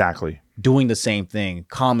page. Exactly. Doing the same thing,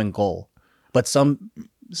 common goal. But some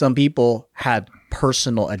people had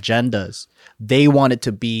personal agendas. They wanted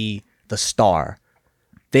to be the star.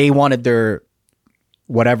 They wanted their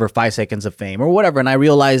whatever 5 seconds of fame or whatever. And I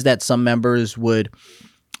realized that some members would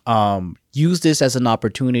use this as an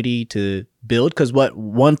opportunity to build. Because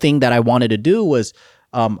one thing that I wanted to do was,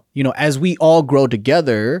 you know, as we all grow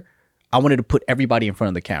together, I wanted to put everybody in front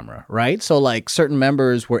of the camera, right? So like certain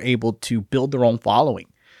members were able to build their own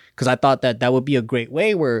following, because I thought that would be a great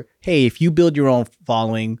way where, hey, if you build your own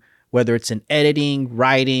following, whether it's in editing,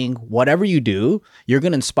 writing, whatever you do, you're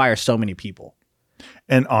going to inspire so many people.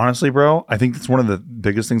 And honestly, bro, I think that's one of the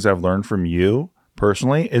biggest things I've learned from you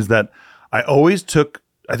personally, is that I always took,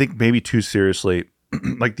 I think maybe too seriously,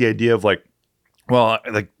 like the idea of like, well,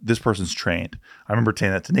 like this person's trained. I remember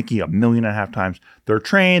saying that to Nikki 1.5 million times. They're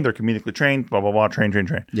trained, they're comedically trained, blah, blah, blah, train.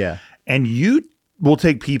 Yeah. And you will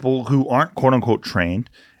take people who aren't quote unquote trained,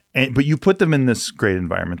 but you put them in this great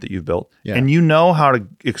environment that you've built. Yeah. And you know how to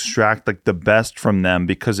extract like the best from them,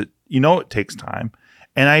 because it takes time.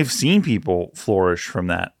 And I've seen people flourish from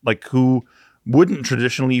that, like who wouldn't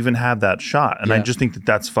traditionally even have that shot. And I just think that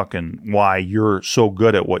that's fucking why you're so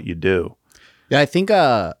good at what you do. Yeah, I think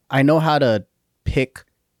I know how to pick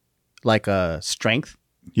like a strength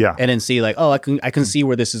Yeah. and then see like, oh, I can see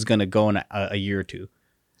where this is gonna go in a year or two,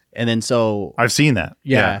 and then so I've seen that.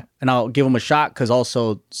 yeah, and I'll give them a shot because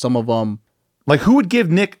also some of them. Like, who would give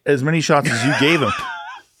Nick as many shots as you gave him?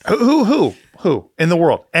 Who in the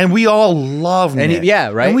world? And we all love Nick. Yeah,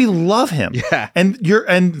 right. And we love him. Yeah. And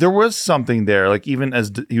there was something there, like even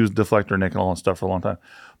as he was Deflector Nick and all that stuff for a long time.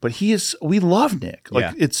 But we love Nick.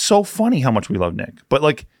 Like, it's so funny how much we love Nick. But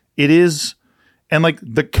like, it is, and like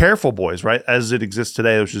the Careful Boys, right, as it exists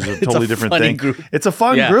today, which is a totally different thing. Group. It's a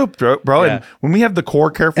fun group, bro. Yeah. And when we have the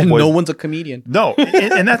core Careful Boys, no one's a comedian. No,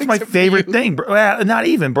 and that's my favorite thing, bro. Well, not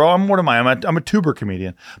even, bro. What am I? I'm a tuber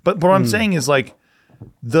comedian. But what I'm saying is like,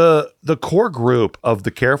 the core group of the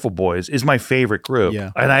Careful Boys is my favorite group. Yeah.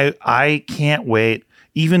 And I can't wait.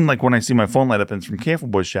 Even like when I see my phone light up and it's from Careful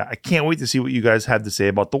Boys chat, I can't wait to see what you guys have to say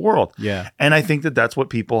about the world. Yeah. And I think that's what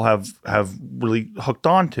people have really hooked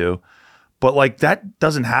on to. But like, that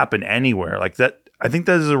doesn't happen anywhere. Like that, I think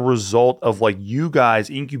that is a result of like you guys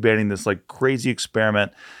incubating this like crazy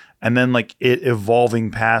experiment and then like it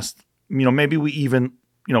evolving past, maybe we even,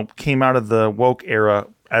 came out of the woke era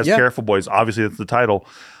as Careful Boys. Obviously that's the title,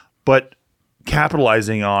 but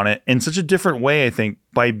capitalizing on it in such a different way, I think,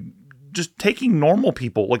 by just taking normal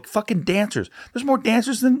people, like fucking dancers. There's more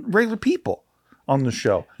dancers than regular people on the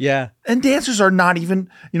show. Yeah. And dancers are not even,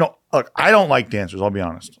 look, I don't like dancers. I'll be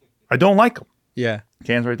honest. I don't like them. Yeah.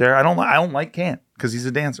 Can's right there. I don't like Can because he's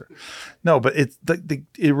a dancer. No, but it's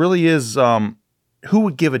it really is. Who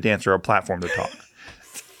would give a dancer a platform to talk?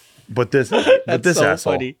 But this so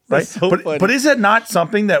asshole, funny. Right? So funny. But is it not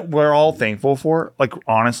something that we're all thankful for? Like,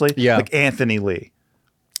 honestly, like Anthony Lee.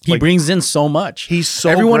 He brings in so much. He's so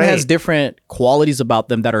Everyone great. has different qualities about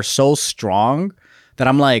them that are so strong that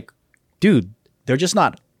I'm like, dude, they're just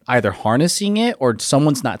not either harnessing it or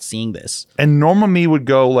someone's not seeing this. And normal me would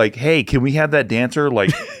go like, hey, can we have that dancer like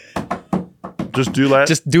just do that?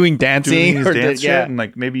 Just doing dancing or dance shit? And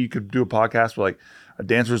like maybe you could do a podcast where like a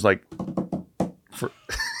dancer's like for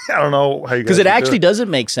I don't know how you guys because it actually doesn't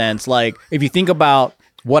make sense. Like if you think about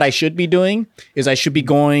what I should be doing is I should be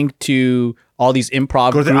going to all these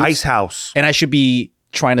improv go to the groups, Ice House, and I should be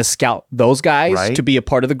trying to scout those guys to be a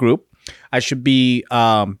part of the group. I should be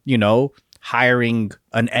hiring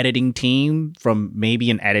an editing team from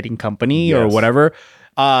maybe an editing company or whatever.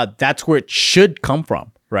 That's where it should come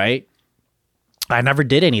from, right? I never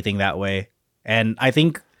did anything that way. And I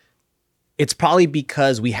think it's probably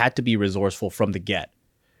because we had to be resourceful from the get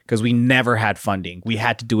because we never had funding. We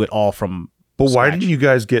had to do it all from But scratch. why didn't you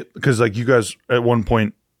guys get, because like you guys at one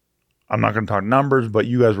point, I'm not going to talk numbers, but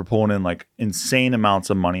you guys were pulling in like insane amounts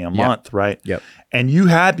of money a month, right? Yep. And you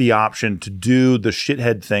had the option to do the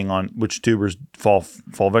shithead thing on which tubers fall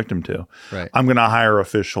victim to. Right. I'm going to hire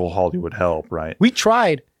official Hollywood help, right? We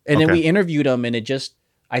tried, and then we interviewed them, and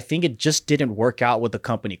I think it just didn't work out with the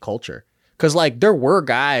company culture. Because like there were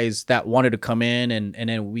guys that wanted to come in, and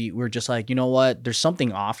then we were just like, you know what? There's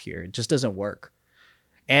something off here. It just doesn't work.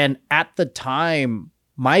 And at the time,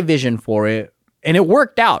 my vision for it, and it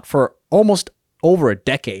worked out for almost over a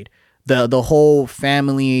decade. The whole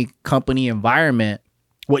family company environment,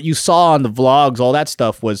 what you saw on the vlogs, all that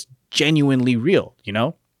stuff was genuinely real,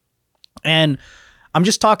 And I'm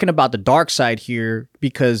just talking about the dark side here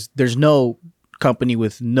because there's no company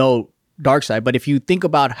with no dark side. But if you think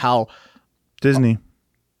about how Disney,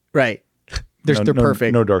 right, they're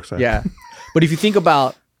perfect, no dark side. Yeah, but if you think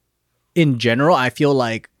about in general, I feel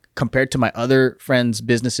like compared to my other friends'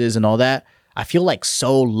 businesses and all that, I feel like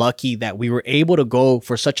so lucky that we were able to go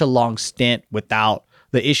for such a long stint without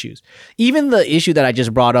the issues. Even the issue that I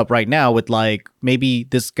just brought up right now with like maybe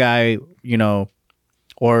this guy,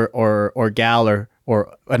 or gal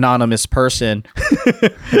or anonymous person,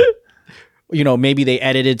 maybe they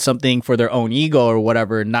edited something for their own ego or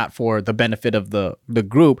whatever, not for the benefit of the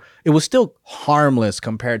group. It was still harmless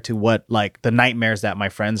compared to what like the nightmares that my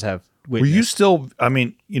friends have witnessed. Were you still, I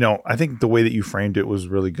mean, I think the way that you framed it was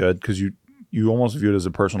really good because you almost view it as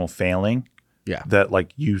a personal failing. Yeah. That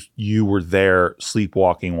like you were there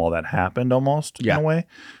sleepwalking while that happened almost in a way.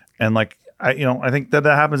 And like, I think that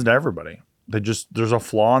happens to everybody. There's a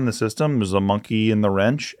flaw in the system. There's a monkey in the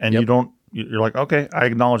wrench and you're like, okay, I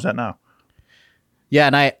acknowledge that now. Yeah.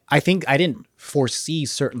 And I think I didn't foresee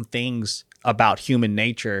certain things about human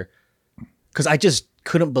nature because I just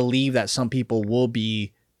couldn't believe that some people will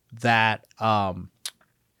be that,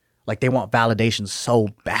 like they want validation so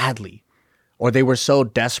badly. Or they were so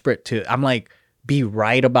desperate to, I'm like, be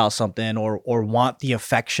right about something or want the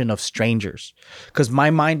affection of strangers. Because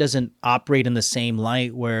my mind doesn't operate in the same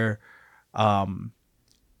light where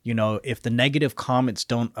you know, if the negative comments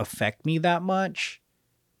don't affect me that much,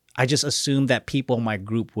 I just assume that people in my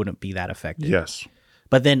group wouldn't be that affected. Yes.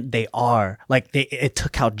 But then they are. Like, it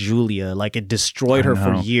took out Julia. Like, it destroyed her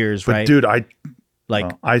for years, but right? Dude,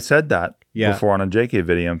 I said that before on a JK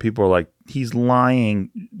video, and people are like, he's lying.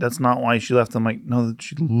 That's not why she left. I'm like, no,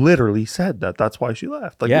 she literally said that. That's why she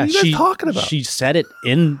left. Like, what are you guys talking about? She said it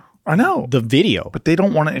in I know the video. But they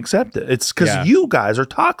don't want to accept it. It's because you guys are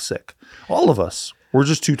toxic. All of us. We're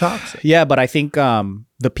just too toxic. Yeah, but I think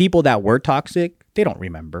the people that were toxic, they don't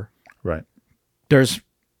remember. Right. There's,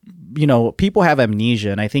 you know, people have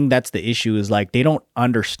amnesia, and I think that's the issue, is like they don't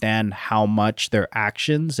understand how much their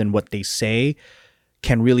actions and what they say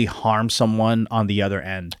can really harm someone on the other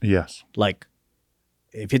end. Yes. Like,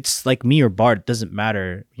 if it's like me or Bart, it doesn't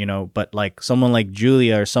matter, you know, but like someone like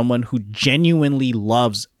Julia or someone who genuinely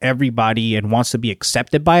loves everybody and wants to be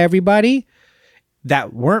accepted by everybody,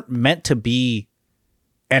 that weren't meant to be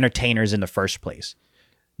entertainers in the first place.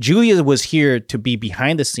 Julia was here to be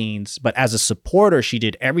behind the scenes, but as a supporter, she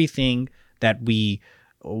did everything that we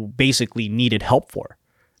basically needed help for.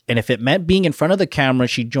 And if it meant being in front of the camera,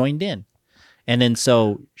 she joined in. And then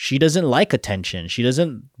so she doesn't like attention. She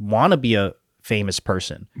doesn't want to be a famous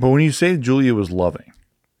person. But when you say Julia was loving,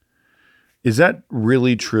 is that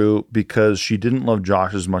really true? Because she didn't love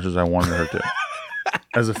Josh as much as I wanted her to,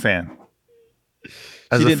 as a fan.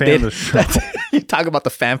 As a fan of the show. You talk about the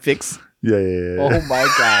fanfics. Yeah. Oh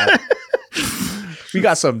my God. We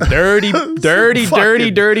got some dirty fans out there.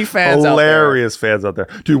 Hilarious fans out there.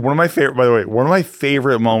 Dude, one of my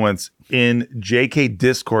favorite moments in JK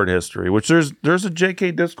Discord history, which there's a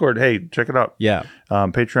JK Discord. Hey, check it out. Yeah.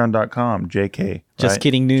 Patreon.com, JK. Just right?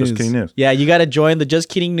 Kidding News. Just Kidding News. Yeah, you got to join the Just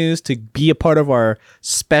Kidding News to be a part of our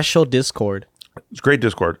special Discord. It's a great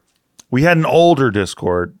Discord. We had an older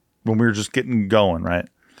Discord when we were just getting going, right?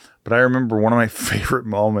 But I remember one of my favorite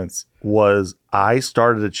moments was I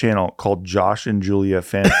started a channel called Josh and Julia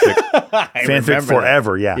Fanfic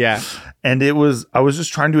Forever. That. Yeah. And I was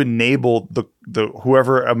just trying to enable the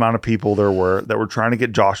whoever amount of people there were that were trying to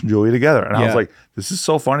get Josh and Julia together. And I was like, this is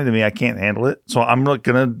so funny to me. I can't handle it. So I'm like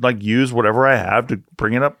gonna like use whatever I have to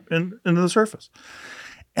bring it up into the surface.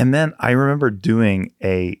 And then I remember it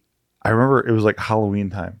was like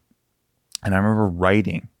Halloween time. And I remember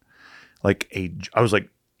writing I was like,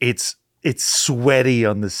 it's sweaty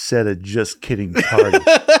on the set of Just Kidding party.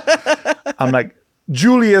 I'm like,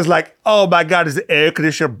 Julia's like, oh my God, is the air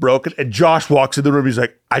conditioner broken? And Josh walks in the room. He's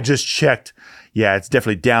like, I just checked. Yeah, it's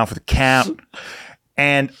definitely down for the count.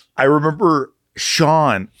 And I remember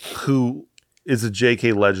Sean, who is a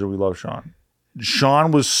JK legend. We love Sean.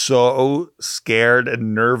 Sean was so scared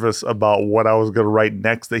and nervous about what I was going to write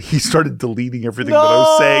next that he started deleting everything that I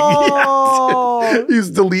was saying. He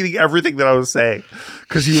was deleting everything that I was saying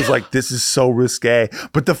because he was like, this is so risque.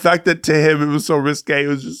 But the fact that to him it was so risque, it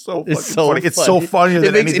was just so funny. It's so funnier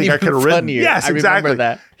than anything I could have written. Yes, exactly.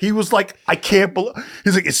 That. He was like, I can't believe.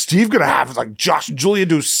 He's like, is Steve going to have like Josh and Julia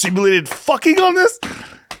do simulated fucking on this?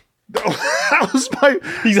 That was my.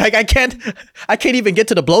 He's like, I can't even get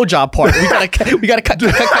to the blowjob part. We gotta cut.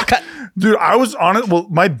 Dude, I was on it. Well,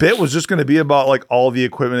 my bit was just going to be about like all the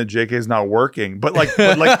equipment at JK is not working, but like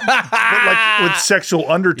with sexual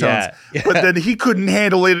undertones. Yeah. But then he couldn't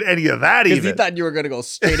handle any of that even. Because he thought you were going to go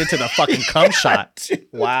straight into the fucking cum shot.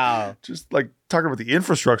 Wow. Just like talking about the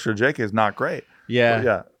infrastructure of JK is not great. Yeah. But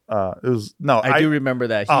yeah. It was I do remember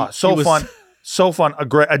that. So fun. So fun, a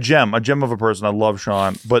gem of a person. I love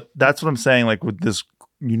Sean, but that's what I'm saying. Like with this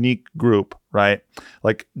unique group, right?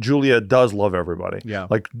 Like Julia does love everybody. Yeah.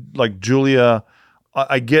 Like Julia,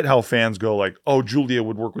 I get how fans go like, oh, Julia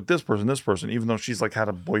would work with this person, even though she's like had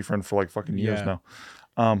a boyfriend for like fucking years now.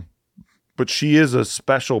 But she is a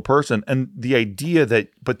special person, and the idea,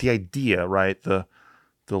 right? The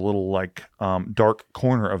little like dark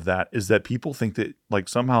corner of that is that people think that like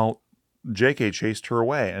somehow JK chased her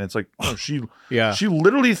away, and it's like, oh, she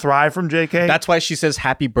literally thrived from JK. That's why she says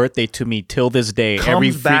happy birthday to me till this day,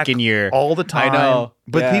 every freaking year, all the time. I know,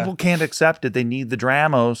 but people can't accept it. They need the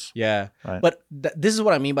dramos. Yeah, right. But this is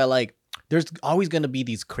what I mean by like, there's always going to be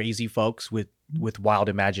these crazy folks with wild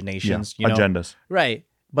imaginations, agendas, right?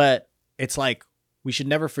 But it's like we should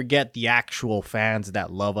never forget the actual fans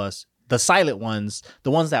that love us, the silent ones,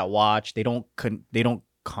 the ones that watch. They don't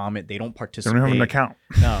comment, they don't participate. They don't have an account.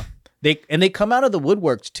 No. They come out of the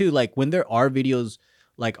woodworks too. Like when there are videos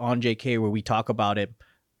like on JK where we talk about it,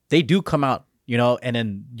 they do come out, and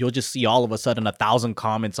then you'll just see all of a sudden 1,000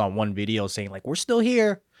 comments on one video saying like, we're still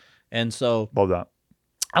here. And so love that.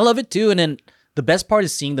 I love it too. And then the best part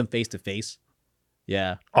is seeing them face to face.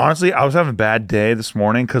 Yeah. Honestly, I was having a bad day this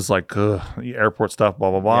morning because like airport stuff,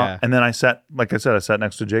 blah blah blah. Yeah. And then I sat next to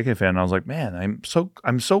a JK fan, and I was like, man,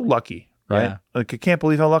 I'm so lucky, right? Yeah. Like I can't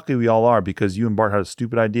believe how lucky we all are because you and Bart had a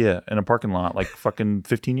stupid idea in a parking lot like fucking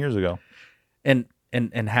 15 years ago. And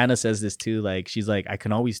Hannah says this too. Like she's like, I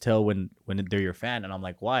can always tell when they're your fan, and I'm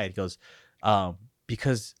like, why? It goes,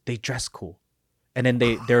 because they dress cool, and then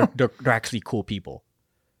they're actually cool people.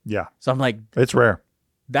 Yeah. So I'm like, It's rare.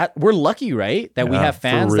 that we're lucky, right? That we Yeah, have for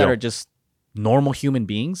fans that real. are just normal human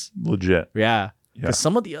beings. Legit. Yeah. Yeah. Because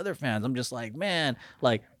some of the other fans, I'm just like, man,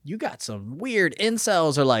 like you got some weird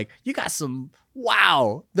incels, or like you got some,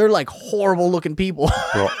 wow, they're like horrible looking people.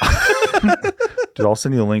 Bro. Dude, I'll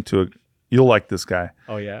send you a link to it. You'll like this guy.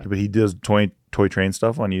 Oh yeah. But he does toy train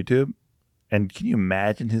stuff on YouTube. And can you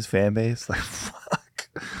imagine his fan base? Like,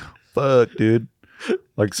 fuck, dude.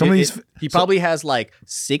 Like some of these, he probably has like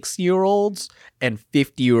 6-year-olds and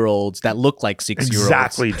 50-year-olds that look like 6-year-olds.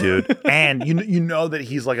 exactly, dude. And you know that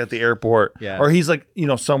he's like at the airport, Yeah. or he's like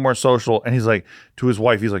somewhere social, and he's like to his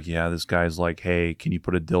wife, he's like, yeah, this guy's like, hey, can you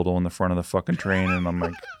put a dildo in the front of the fucking train? And I'm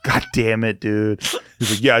like, god damn it, dude.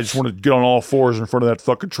 He's like, yeah, I just want to get on all fours in front of that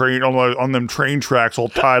fucking train on them train tracks all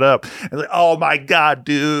tied up. And like, oh my god,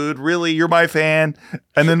 dude, really, you're my fan?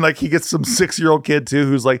 And then like he gets some 6-year-old kid too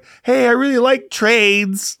who's like, hey, I really like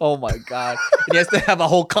trains. Oh my god. And he has to have a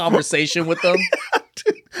whole conversation with them.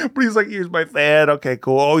 But he's like, here's my fan. Okay,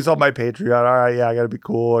 cool. Oh, he's on my Patreon. All right, yeah, I gotta be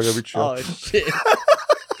cool. I gotta be chill. Oh shit.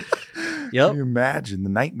 Can Yep. you imagine the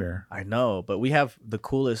nightmare? I know, but we have the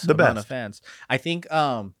coolest The amount best. of fans. I think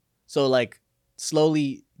so like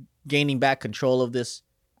slowly gaining back control of this,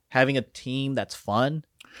 having a team that's fun.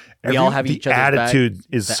 We all have each other's back. The attitude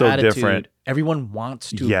is The so attitude, different. Everyone wants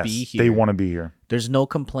to Yes, be here. they want to be here. There's no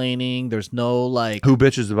complaining. There's no like. Who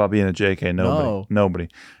bitches about being a JK? Nobody. No. Nobody.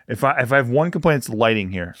 If I have one complaint, it's the lighting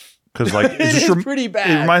here. Because like It's just pretty bad.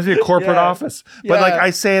 It reminds me of corporate Yeah. office. But like Yeah. I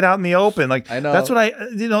say it out in the open. Like I know. that's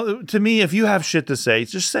what to me, if you have shit to say,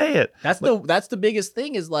 just say it. That's the biggest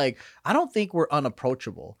thing is like I don't think we're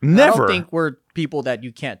unapproachable. I Never. don't think we're people that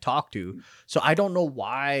you can't talk to. So I don't know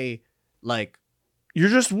why like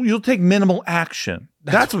You'll take minimal action.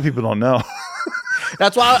 That's what people don't know.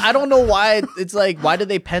 that's why I don't know why it's like why did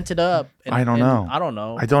they pent it up? I don't know. I don't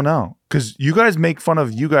know. I don't know. Because you guys make fun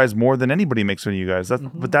of you guys more than anybody makes fun of you guys.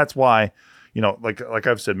 But that's why, like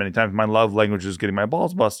I've said many times, my love language is getting my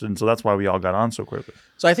balls busted. And so that's why we all got on so quickly.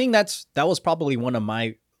 So I think that was probably one of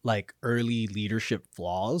my like early leadership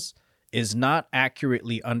flaws is not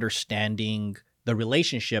accurately understanding the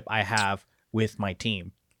relationship I have with my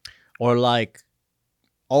team. Or like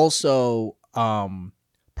also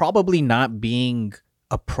probably not being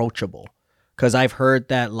approachable. Cause I've heard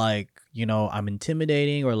that like, I'm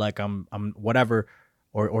intimidating or like I'm whatever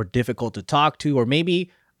or difficult to talk to, or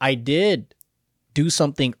maybe I did do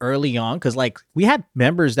something early on because like we had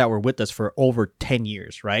members that were with us for over 10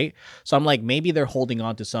 years, right? So I'm like, maybe they're holding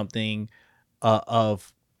on to something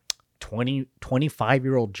of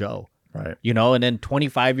 25-year-old Joe, Right. and then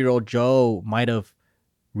 25-year-old Joe might have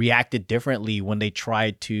reacted differently when they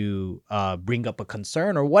tried to bring up a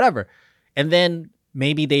concern or whatever. And then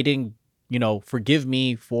maybe they didn't, forgive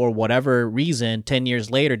me for whatever reason. 10 years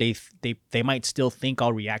later, they might still think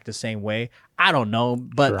I'll react the same way. I don't know.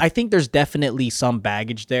 But Sure. I think there's definitely some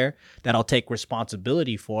baggage there that I'll take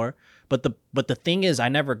responsibility for. But the thing is, I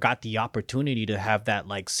never got the opportunity to have that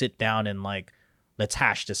like sit down and like, let's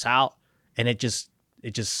hash this out. And it just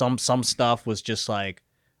some stuff was just like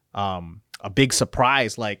a big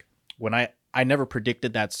surprise. Like when I never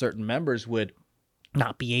predicted that certain members would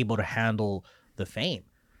not be able to handle the fame.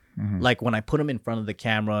 Mm-hmm. Like when I put them in front of the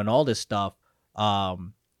camera and all this stuff,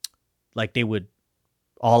 like they would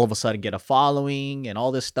all of a sudden get a following and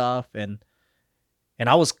all this stuff. And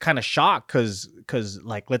I was kind of shocked because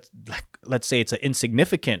like let's say it's an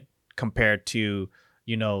insignificant compared to,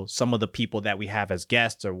 some of the people that we have as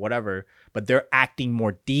guests or whatever, but they're acting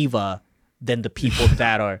more diva than the people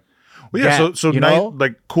that are. Well, yeah. that, So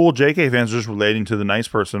like cool JK fans are just relating to the nice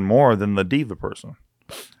person more than the diva person.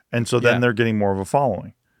 And so then they're getting more of a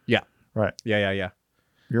following. Yeah. Right. Yeah.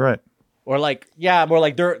 You're right. Or like, more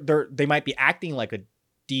like they might be acting like a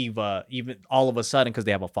diva even all of a sudden because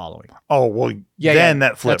they have a following. Oh, well, then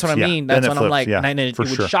that flips. That's what I mean. Then That's it what I'm flips. like. Yeah, And it for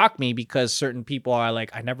would sure. shock me because certain people are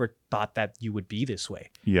like, I never thought that you would be this way.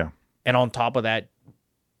 Yeah. And on top of that,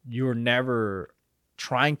 you're never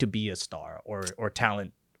trying to be a star or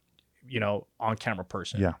talent, on camera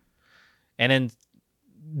person. Yeah. And then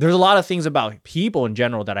there's a lot of things about people in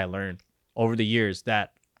general that I learned over the years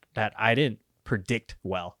that I didn't predict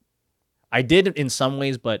well. I did in some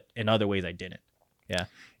ways, but in other ways I didn't. Yeah.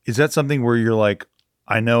 Is that something where you're like,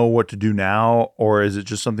 I know what to do now, or is it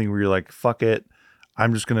just something where you're like, fuck it,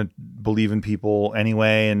 I'm just gonna believe in people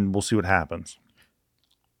anyway, and we'll see what happens?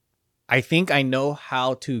 I think I know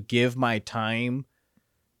how to give my time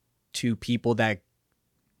to people that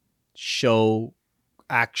show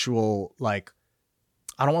actual, like,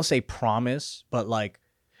 I don't want to say promise, but like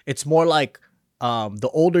it's more like the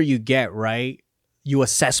older you get, right? You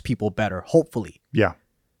assess people better, hopefully. Yeah.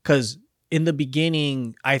 Because in the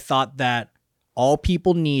beginning, I thought that all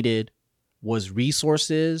people needed was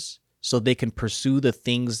resources so they can pursue the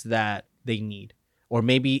things that they need, or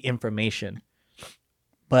maybe information.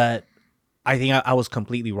 But I think I was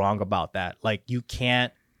completely wrong about that. Like, you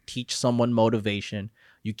can't teach someone motivation.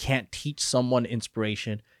 You can't teach someone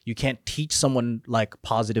inspiration. You can't teach someone like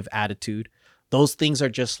positive attitude. Those things are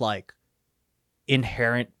just like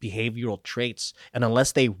inherent behavioral traits. And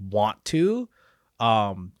unless they want to,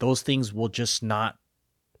 those things will just not,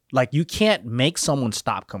 like, you can't make someone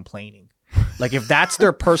stop complaining. Like, if that's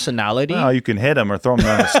their personality. Well, you can hit them or throw them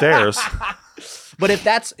down the stairs. But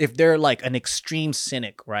if they're like an extreme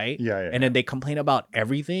cynic, right? Yeah. And then they complain about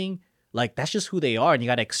everything, like, that's just who they are. And you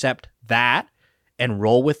got to accept that and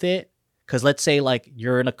roll with it. Because let's say like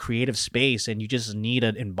you're in a creative space and you just need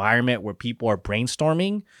an environment where people are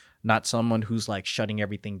brainstorming, not someone who's like shutting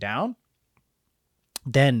everything down.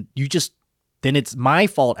 Then it's my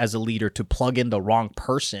fault as a leader to plug in the wrong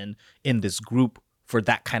person in this group for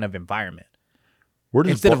that kind of environment.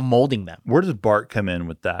 Instead of molding them. Where does Bart come in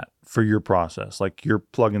with that for your process? Like, you're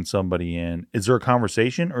plugging somebody in. Is there a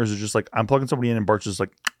conversation, or is it just like, I'm plugging somebody in and Bart's just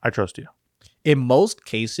like, I trust you? In most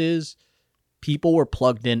cases, people were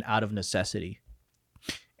plugged in out of necessity.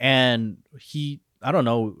 And I don't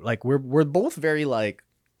know, like we're both very like,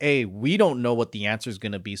 hey, we don't know what the answer is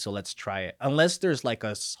going to be, so let's try it. Unless there's like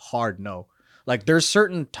a hard no. Like, there's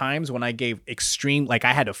certain times when I gave extreme, like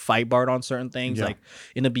I had to fight Bart on certain things. Yeah. Like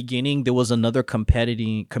in the beginning, there was another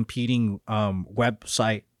competing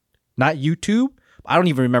website, not YouTube. I don't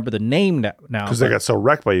even remember the name now. Because they got so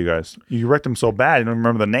wrecked by you guys. You wrecked them so bad, you don't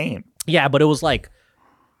remember the name. Yeah, but it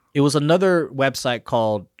was another website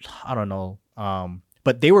called, I don't know.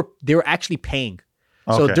 But they were actually paying.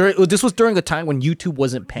 Okay. So this was during a time when YouTube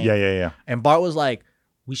wasn't paying. Yeah. And Bart was like,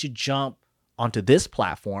 we should jump onto this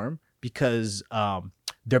platform because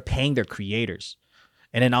they're paying their creators.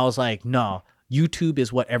 And then I was like, no, YouTube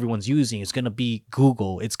is what everyone's using. It's going to be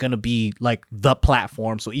Google. It's going to be like the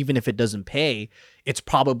platform. So even if it doesn't pay, it's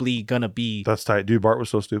probably going to be. That's tight. Dude, Bart was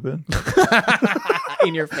so stupid.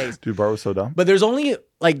 In your face. Dude, Bart was so dumb. But there's only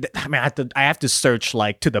like, I mean, I have to search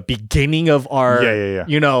like to the beginning of our,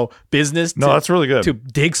 business. No, that's really good. To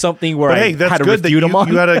dig something where I had to refute them on.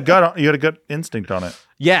 You had a gut instinct on it.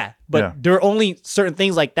 Yeah, but there are only certain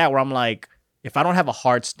things like that where I'm like, if I don't have a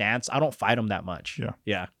hard stance, I don't fight them that much.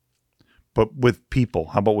 Yeah. But with people,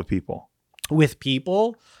 how about with people? With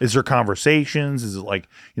people? Is there conversations? Is it like,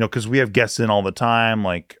 because we have guests in all the time.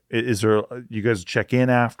 Like, is there, you guys check in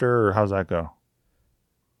after, or how's that go?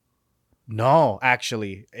 No,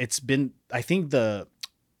 actually, it's been, I think the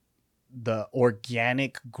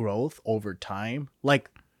organic growth over time, like,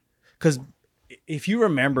 because if you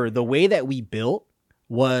remember, the way that we built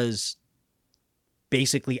was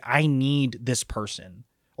basically, I need this person,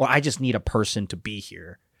 or I just need a person to be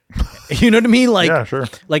here. You know what I mean? Like, yeah, sure.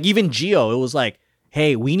 Like even Gio, it was like,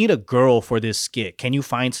 hey, we need a girl for this skit. Can you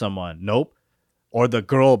find someone? Nope. Or the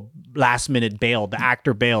girl last minute bailed, the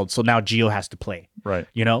actor bailed, so now Gio has to play. Right.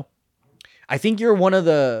 I think you're one of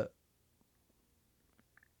the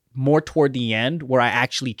more toward the end where I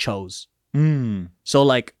actually chose. So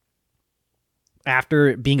like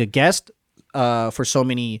after being a guest for so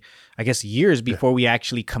many, I guess, years before we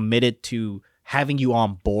actually committed to having you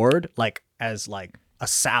on board, like as like a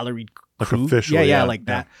salaried crew. Like officially, like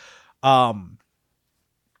that. I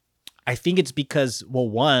think it's because, well,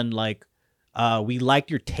 one, like we liked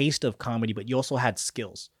your taste of comedy, but you also had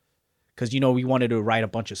skills. Because, we wanted to write a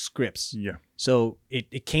bunch of scripts. Yeah. So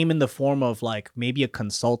it came in the form of like maybe a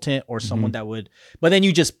consultant or someone that would, but then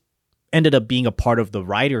you just ended up being a part of the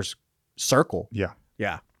writer's circle. Yeah.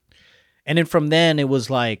 Yeah. And then from then it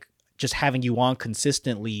was like just having you on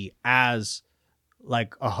consistently as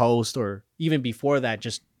like a host, or even before that,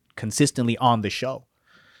 just consistently on the show.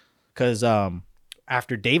 Because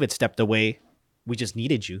after David stepped away, we just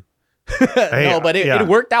needed you. But it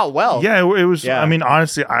worked out well. Yeah, it was. Yeah. I mean,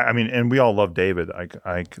 honestly, I mean, and we all love David.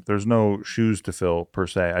 There's no shoes to fill per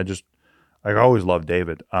se. I always love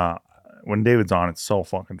David. When David's on, it's so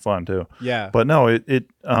fucking fun too. Yeah. But no,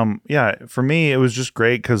 for me, it was just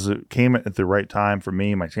great because it came at the right time for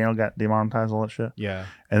me. My channel got demonetized, all that shit. Yeah.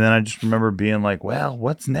 And then I just remember being like, well,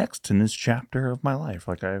 what's next in this chapter of my life?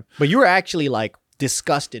 But you were actually like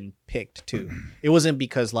discussed and picked too. It wasn't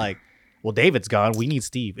because like, well, David's gone, we need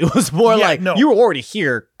Steve. It was more you were already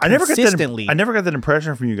here consistently. I never got that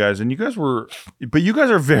impression from you guys, and you guys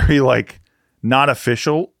are very like not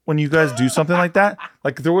official when you guys do something like that.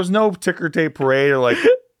 Like there was no ticker tape parade or like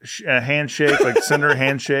a handshake, like sender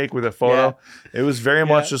handshake with a photo. Yeah. It was very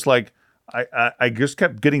much just like I just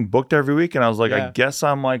kept getting booked every week, and I was like, I guess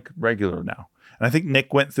I'm like regular now. And I think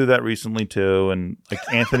Nick went through that recently too, and like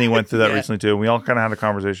Anthony went through that recently too. And we all kind of had a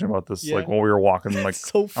conversation about this like while we were walking like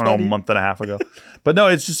so I don't know, a month and a half ago. But no,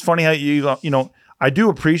 it's just funny how you know, I do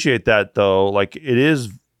appreciate that though. Like it is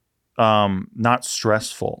not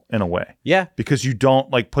stressful in a way. Yeah. Because you don't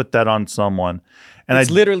like put that on someone. And it's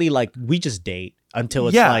literally like we just date until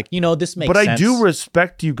it's like, you know, this makes sense. But I do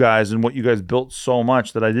respect you guys and what you guys built so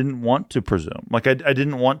much that I didn't want to presume. Like I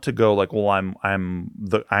didn't want to go like, well, I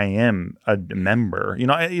am a member. You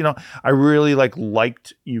know, I really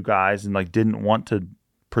liked you guys and like didn't want to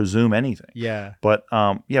presume anything. Yeah. But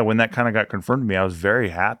when that kind of got confirmed to me, I was very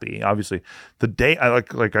happy. Obviously, the day I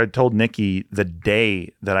I told Nikki the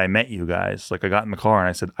day that I met you guys, like I got in the car and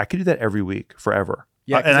I said I could do that every week forever.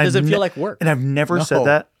 Yeah, and it doesn't feel like work. And I've never said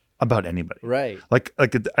that about anybody. Right. Like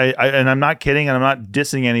I and I'm not kidding, and I'm not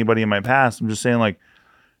dissing anybody in my past. I'm just saying like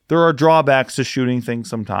there are drawbacks to shooting things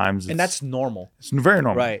sometimes. And that's normal. It's very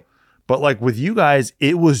normal. Right. But like with you guys,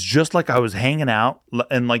 it was just like I was hanging out,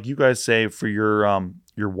 and like you guys say for your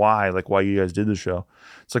why, like why you guys did the show.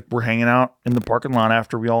 It's like we're hanging out in the parking lot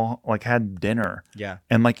after we all like had dinner. Yeah.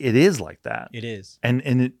 And like it is like that. It is. And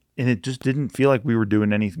it just didn't feel like we were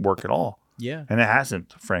doing any work at all. Yeah. And it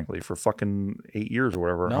hasn't, frankly, for fucking 8 years or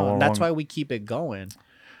whatever. No, that's why we keep it going.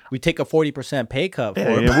 We take a 40% pay cut for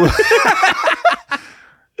it. Yeah,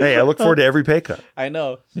 hey, I look forward to every pay cut. I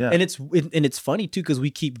know. Yeah. And it's funny too because we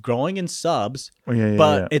keep growing in subs.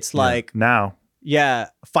 It's like now. Yeah,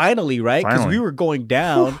 finally, right? Because we were going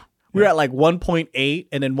down. We were at like 1.8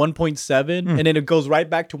 and then 1.7 and then it goes right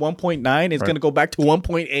back to 1.9. It's going to go back to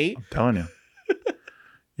 1.8. I'm telling you.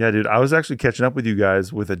 Yeah, dude, I was actually catching up with you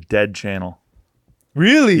guys with a dead channel.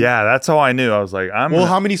 Really? Yeah, that's how I knew. I was like,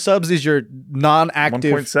 how many subs is your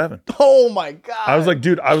non-active? 1.7. Oh my God. I was like,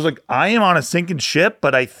 dude, I am on a sinking ship,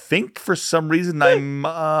 but I think for some reason I'm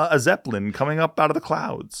a Zeppelin coming up out of the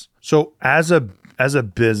clouds. So as a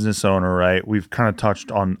business owner, right, we've kind of touched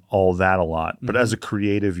on all that a lot, but as a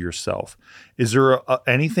creative yourself, is there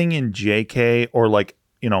anything in JK or like,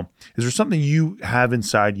 you know, is there something you have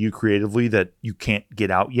inside you creatively that you can't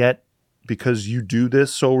get out yet because you do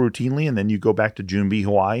this so routinely and then you go back to Junebee,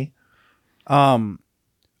 Hawaii?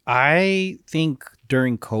 I think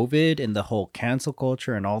during COVID and the whole cancel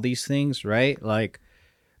culture and all these things, right? Like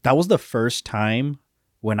that was the first time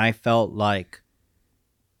when I felt like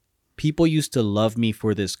people used to love me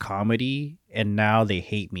for this comedy and now they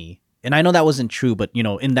hate me. And I know that wasn't true, but you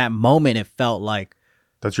know, in that moment it felt like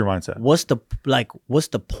that's your mindset. What's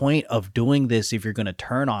the point of doing this if you're going to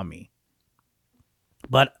turn on me?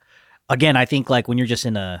 But again, I think like when you're just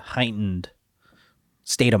in a heightened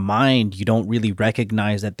state of mind, you don't really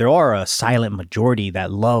recognize that there are a silent majority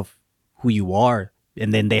that love who you are.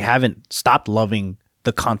 And then they haven't stopped loving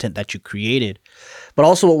the content that you created. But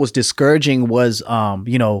also what was discouraging was,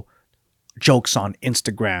 you know, jokes on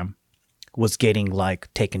Instagram was getting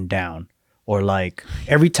like taken down. Or like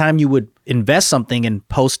every time you would invest something and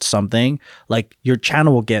post something, like your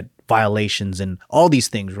channel will get violations and all these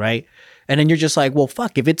things, right? And then you're just like, well,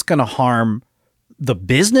 fuck, if it's going to harm the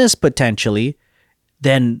business potentially,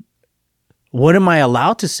 then what am I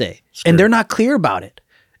allowed to say? And they're not clear about it.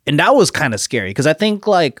 And that was kind of scary because I think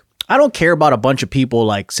like, I don't care about a bunch of people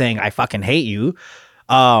like saying I fucking hate you.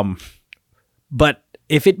 But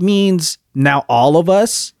if it means now all of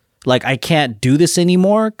us, like I can't do this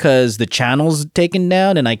anymore because the channel's taken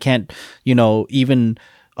down and I can't, you know, even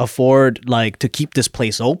afford like to keep this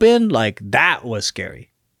place open. Like that was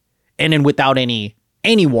scary. And then without any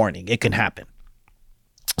warning, it can happen.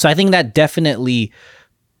 So I think that definitely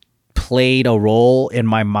played a role in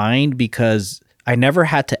my mind because I never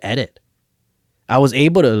had to edit. I was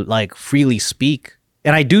able to like freely speak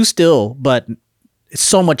and I do still, but it's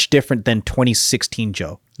so much different than 2016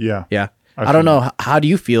 Joe. Yeah. Yeah. I don't know. How do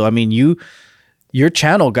you feel? I mean, your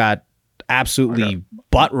channel got absolutely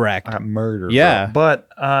butt wrecked. I got murdered. Yeah. Bro.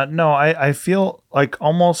 But no, I feel like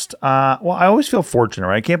almost, well, I always feel fortunate,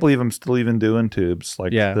 right? I can't believe I'm still even doing tubes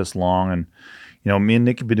like this long. And, you know, me and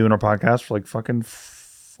Nick have been doing our podcast for like fucking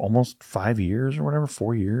almost 5 years or whatever,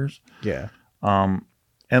 4 years. Yeah. But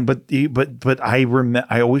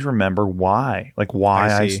I always remember why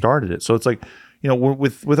I started it. So it's like, you know,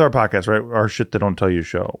 with our podcast, right? Our shit they don't tell you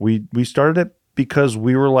show. We started it because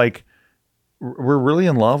we were like, we're really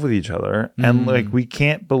in love with each other, and like we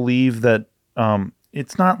can't believe that.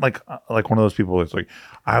 It's not like one of those people that's like,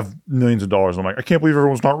 I have millions of dollars. I'm like, I can't believe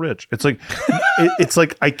everyone's not rich. It's like, it's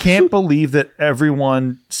like I can't believe that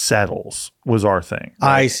everyone settles was our thing.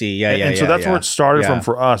 Right? I see. Yeah, yeah. And so that's where it started from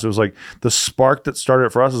for us. It was like the spark that started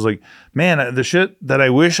it for us is like, man, the shit that I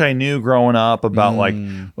wish I knew growing up about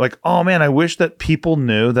like, oh man, I wish that people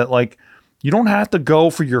knew that like, you don't have to go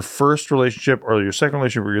for your first relationship or your second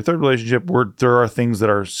relationship or your third relationship where there are things that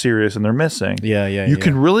are serious and they're missing. Yeah. You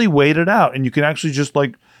can really wait it out, and you can actually just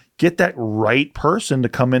like get that right person to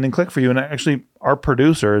come in and click for you. And actually, our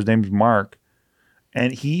producer, his name's Mark,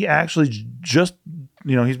 and he actually just,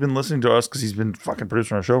 he's been listening to us because he's been fucking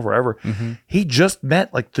producing our show forever. He just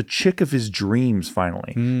met like the chick of his dreams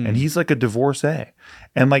finally, and he's like a divorcee,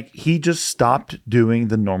 and like he just stopped doing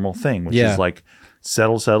the normal thing, which is like,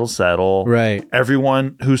 settle. Right.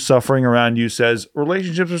 Everyone who's suffering around you says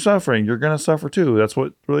relationships are suffering. You're going to suffer too. That's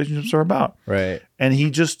what relationships are about. Right. And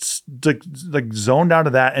he just like zoned out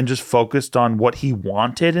of that and just focused on what he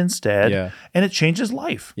wanted instead. Yeah. And it changed his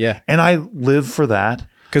life. Yeah. And I live for that.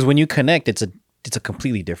 Because when you connect, it's a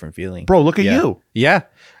completely different feeling. Bro, look at you. Yeah.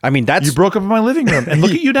 I mean, You broke up in my living room. And look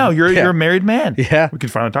at you now. You're a married man. Yeah. We can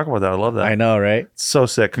finally talk about that. I love that. I know, right? It's so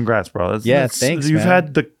sick. Congrats, bro. Thanks, You've man.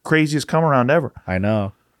 had the craziest come around ever. I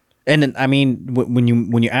know. And then, I mean, when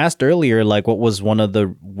you asked earlier, like, what was one of the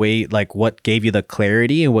what gave you the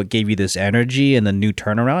clarity and what gave you this energy and the new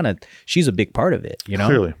turnaround? And she's a big part of it,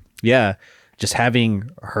 Clearly. Yeah. Just having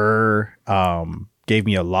her gave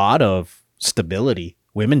me a lot of stability.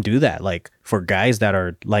 Women do that. Like, for guys that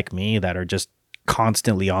are like me, that are just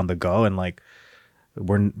constantly on the go, and like,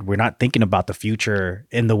 we're not thinking about the future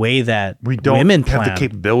in the way that women have plan. the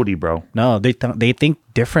capability, bro. No, they think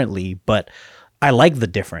differently, but I like the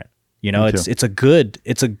different. It's a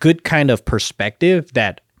good kind of perspective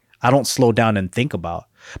that I don't slow down and think about.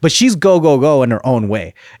 But she's go in her own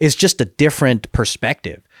way. It's just a different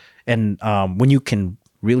perspective. And when you can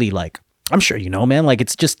really like, I'm sure man, like,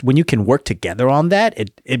 it's just when you can work together on that,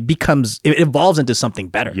 it evolves into something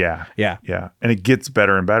better. Yeah. Yeah. Yeah. And it gets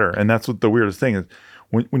better and better. And that's what the weirdest thing is.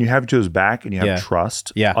 When you have each other's back and you have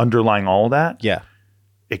trust underlying all that,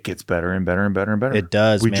 it gets better and better and better and better. It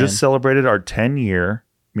does. We just celebrated our 10-year,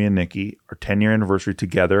 me and Nikki, our 10-year anniversary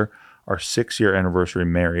together, our 6-year anniversary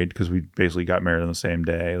married, because we basically got married on the same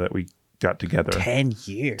day that we got together. 10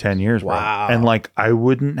 years. 10 years, wow. Bro. And like, I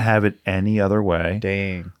wouldn't have it any other way.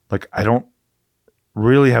 Dang. Like, I don't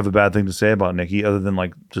really have a bad thing to say about Nikki other than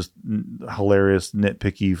like just hilarious,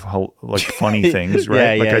 nitpicky, like funny things,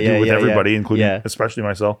 right? I do with everybody, including especially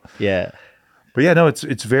myself. Yeah. But yeah, no, it's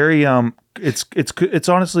very it's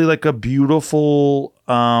honestly like a beautiful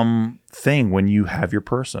thing when you have your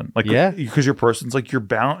person, like because your person's like you're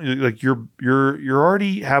bound, like you're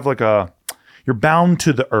already have like you're bound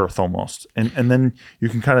to the earth almost, and then you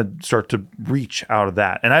can kind of start to reach out of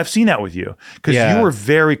that. And I've seen that with you because you were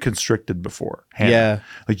very constricted before, Hannah. Yeah,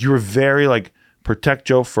 like you were very like protect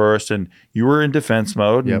Joe first, and you were in defense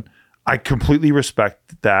mode. Yep. And I completely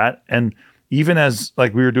respect that, and even as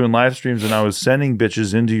like we were doing live streams and I was sending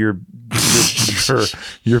bitches into your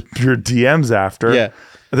DMs after. Yeah.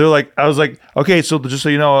 They're like, I was like, okay, so just so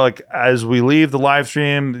you know, like as we leave the live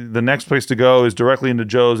stream, the next place to go is directly into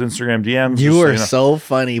Joe's Instagram DMs. You were so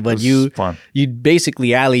funny, but you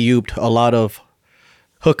basically alley-ooped a lot of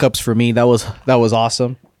hookups for me. That was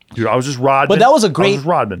awesome. Dude, I was just Rodman. But that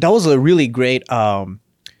was a really great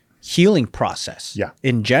healing process. Yeah.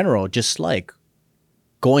 In general, just like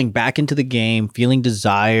going back into the game, feeling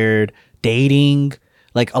desired, dating.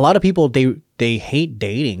 Like a lot of people, they hate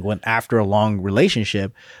dating when after a long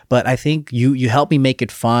relationship, but I think you helped me make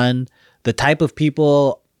it fun. The type of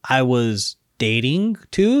people I was dating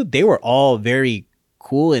to, they were all very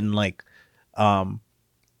cool and like,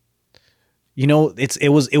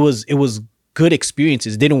 it was good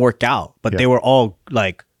experiences. It didn't work out, but they were all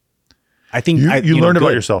like, I think you learned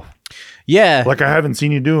about yourself. Yeah, like I haven't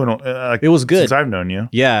seen you do it was good since I've known you.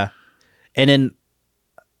 Yeah, and then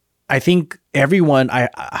I think everyone I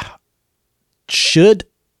should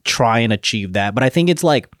try and achieve that, but I think it's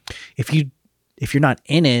like if you're not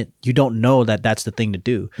in it, you don't know that that's the thing to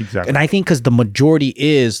do. Exactly. And I think because the majority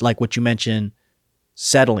is like what you mentioned,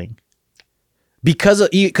 settling.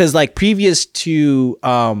 Because like previous to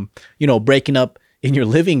breaking up in your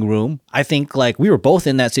living room, I think like we were both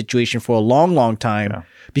in that situation for a long time. Yeah.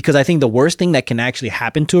 Because I think the worst thing that can actually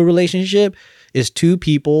happen to a relationship is two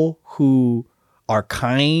people who are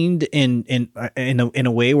kind in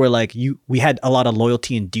a way where like we had a lot of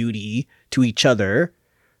loyalty and duty to each other,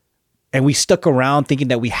 and we stuck around thinking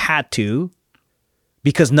that we had to,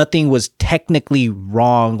 because nothing was technically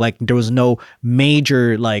wrong. Like there was no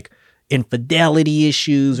major like infidelity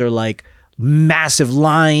issues or like massive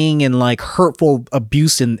lying and like hurtful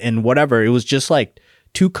abuse and whatever. It was just like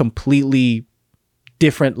two completely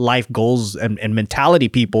different life goals and mentality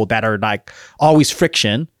people that are like always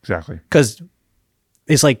friction. Exactly. Because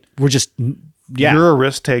it's like we're just You're a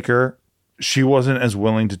risk taker. She wasn't as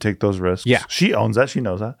willing to take those risks. Yeah. She owns that. She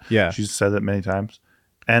knows that. Yeah. She's said that many times.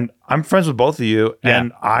 And I'm friends with both of you.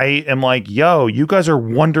 And I am like, yo, you guys are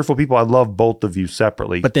wonderful people. I love both of you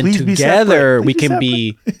separately. But then Please be together separate. we Please can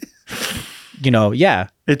be be,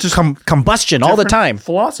 it's just combustion all the different time.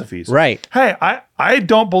 philosophies. Right. Hey, I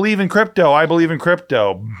don't believe in crypto. I believe in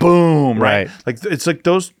crypto. Boom. Right. Right. Like it's like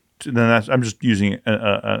those. Then I'm just using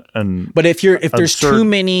an. But if there's absurd- too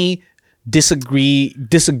many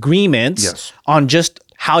disagreements Yes. on just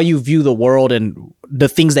how you view the world and the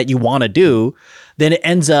things that you want to do, then it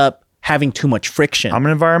ends up having too much friction. I'm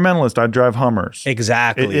an environmentalist. I drive Hummers.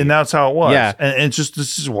 Exactly. And that's how it was. Yeah. And it's just,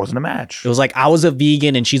 this just wasn't a match. It was like I was a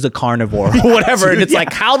vegan and she's a carnivore or whatever. Dude, and it's yeah.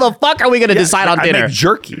 like, how the fuck are we going to decide on I dinner? make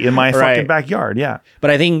jerky in my Right. fucking backyard. Yeah.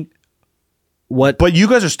 But I think But you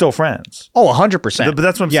guys are still friends. 100%. But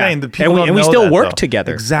that's what I'm saying. The people and don't we know still that, work though.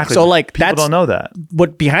 together. Exactly. So like people that's don't know that.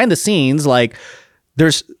 what behind the scenes, like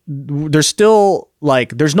there's still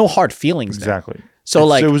like there's no hard feelings there. Exactly. So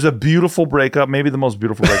like it was a beautiful breakup, maybe the most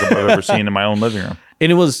beautiful breakup I've ever seen in my own living room.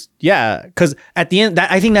 and it was because at the end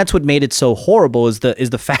I think that's what made it so horrible is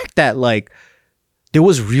the fact that like there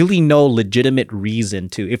was really no legitimate reason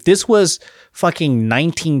to. If this was fucking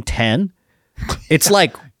 1910, it's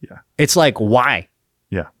like it's like why?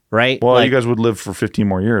 Yeah. Right? Well, like, you guys would live for 15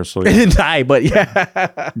 more years, so I you didn't die, but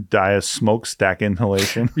yeah. die of smokestack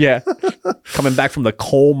inhalation. Yeah. Coming back from the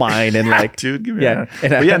coal mine and like Dude, give me yeah. that.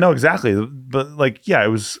 But yeah, no, exactly. But like, yeah, it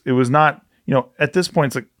was not, at this point,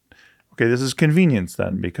 it's like, okay, this is convenience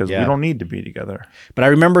then because we don't need to be together. But I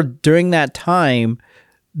remember during that time,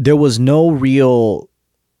 there was no real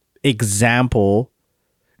example.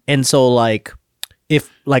 And so like,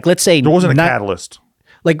 if like, let's say There wasn't a catalyst.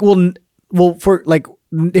 Like, well, for like,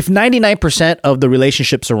 if 99% of the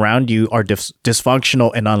relationships around you are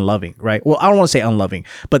dysfunctional and unloving, right? Well, I don't want to say unloving,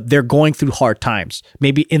 but they're going through hard times.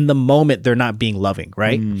 Maybe in the moment they're not being loving,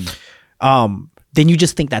 right? Then you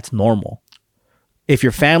just think that's normal. If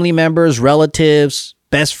your family members, relatives,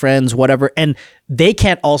 best friends, whatever, and they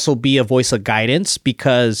can't also be a voice of guidance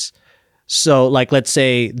because, so like, let's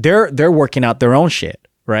say they're working out their own shit,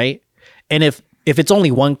 right? And if it's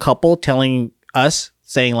only one couple telling us,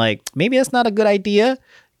 saying like, maybe that's not a good idea,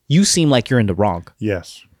 you seem like you're in the wrong.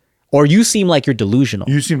 Yes. Or you seem like you're delusional.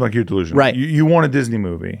 You seem like you're delusional. Right. You want a Disney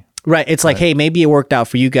movie. Right. It's like, hey, maybe it worked out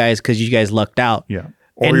for you guys because you guys lucked out. Yeah.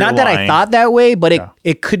 And not that I thought that way, but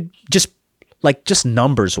it could just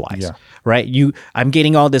numbers wise. Yeah. Right. I'm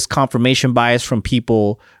getting all this confirmation bias from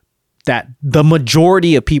people that the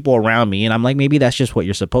majority of people around me, and I'm like, maybe that's just what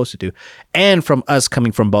you're supposed to do. And from us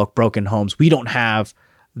coming from both broken homes, we don't have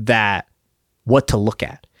that what to look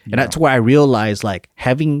at. And that's where I realized like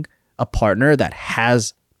having a partner that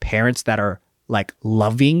has parents that are like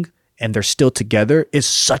loving and they're still together is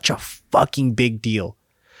such a fucking big deal.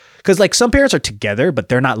 Because like some parents are together, but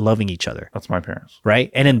they're not loving each other. That's my parents.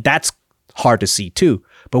 Right. And then that's hard to see too.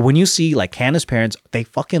 But when you see like Hannah's parents, they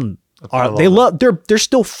fucking are, they're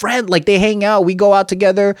still friends. Like they hang out, we go out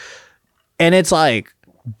together. And it's like,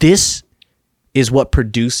 this is what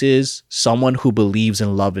produces someone who believes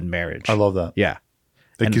in love and marriage. I love that. Yeah.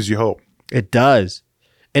 That gives you hope. It does.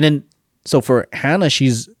 And then, so for Hannah,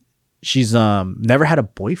 she's never had a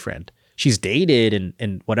boyfriend. She's dated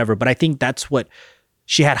and whatever, but I think that's what,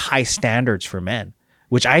 she had high standards for men,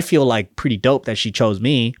 which I feel like pretty dope that she chose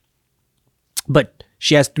me. But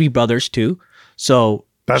she has 3 brothers too. So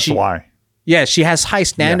that's why. Yeah, she has high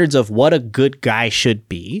standards of what a good guy should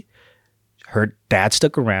be. Her dad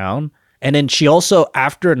stuck around. And then she also,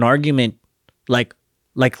 after an argument, like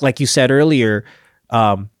you said earlier,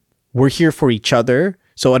 we're here for each other.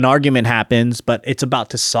 So an argument happens, but it's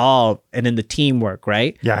about to solve, and then the teamwork,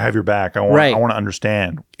 right? Yeah, I have your back. I want to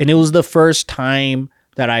understand. And it was the first time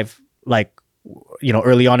that I've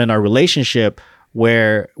early on in our relationship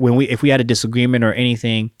where if we had a disagreement or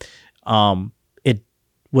anything, it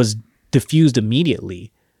was diffused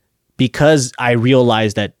immediately because I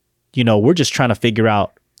realized that, we're just trying to figure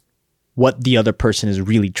out what the other person is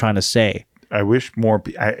really trying to say. I wish more.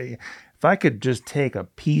 If I could just take a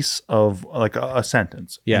piece of like a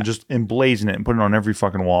sentence and just emblazon it and put it on every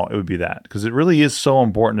fucking wall, it would be that, because it really is so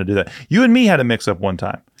important to do that. You and me had a mix up one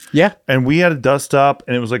time. Yeah. And we had a dust up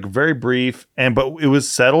and it was like very brief but it was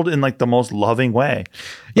settled in like the most loving way.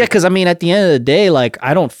 Yeah. Cause I mean, at the end of the day, like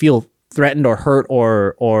I don't feel threatened or hurt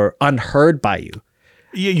or unheard by you.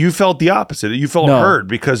 You felt the opposite. You felt heard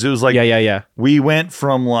because it was like, yeah. We went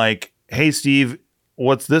from like, hey, Steve,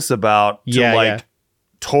 what's this about? To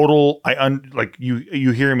total.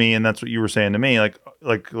 You hear me, and that's what you were saying to me. Like,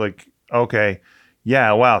 okay,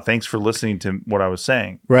 yeah, wow, thanks for listening to what I was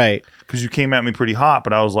saying. Right. Because you came at me pretty hot,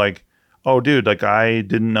 but I was like, oh, dude, like I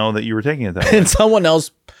didn't know that you were taking it that way. And someone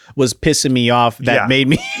else was pissing me off that made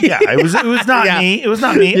me. It was not me. It was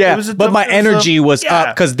not me. Yeah, but my energy was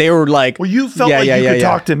up because they were like, well, you felt like you could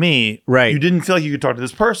talk to me. Right. You didn't feel like you could talk to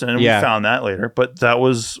this person. And we found that later. But that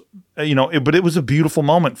was, but it was a beautiful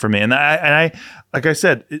moment for me. And I, like I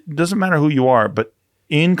said, it doesn't matter who you are, but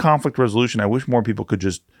in conflict resolution, I wish more people could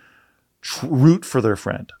just root for their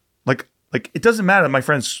friend. Like it doesn't matter that my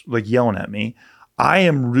friend's like yelling at me. I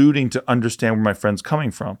am rooting to understand where my friend's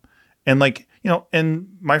coming from. And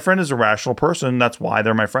and my friend is a rational person. That's why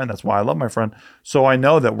they're my friend. That's why I love my friend. So I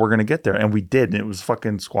know that we're going to get there. And we did. And it was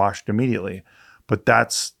fucking squashed immediately. But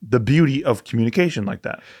that's the beauty of communication like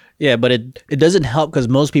that. Yeah, but it doesn't help because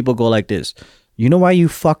most people go like this. You know why you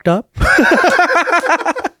fucked up?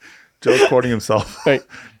 Joe's quoting himself. Right.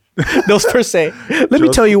 Those per se. Let me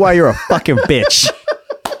tell you why you're a fucking bitch.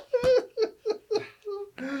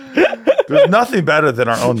 There's nothing better than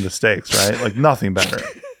our own mistakes, right? Like nothing better.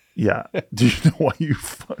 Yeah. Do you know why you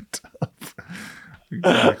fucked up?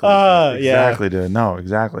 Exactly. Exactly, dude. No,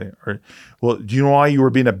 exactly. Or, well, do you know why you were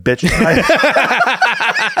being a bitch tonight?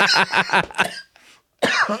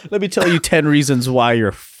 Let me tell you 10 reasons why you're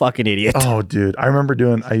a fucking idiot. Oh, dude.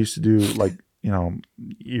 I used to do like,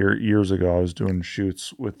 years ago, I was doing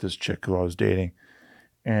shoots with this chick who I was dating.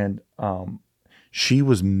 And she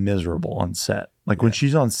was miserable on set. Like when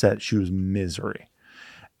she's on set, she was misery.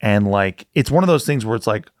 And like, it's one of those things where it's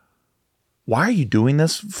like, why are you doing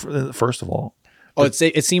this? First of all. Oh,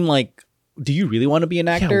 it seemed like, do you really want to be an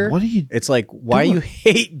actor? What do you? It's like, why you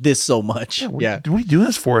hate this so much? What are you doing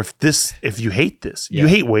this for? If you hate this, you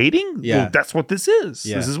hate waiting. Yeah, well, that's what this is.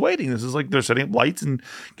 Yeah. This is waiting. This is like they're setting up lights and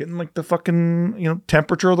getting like the fucking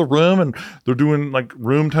temperature of the room, and they're doing like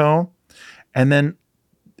room tone, and then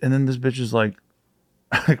this bitch is like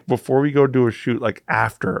before we go do a shoot, like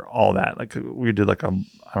after all that, like we did like a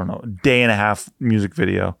day and a half music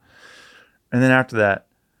video, and then after that,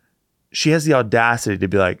 she has the audacity to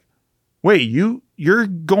be like, wait, you're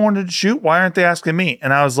going to shoot? Why aren't they asking me?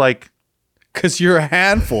 And I was like, because you're a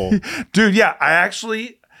handful. Dude, yeah.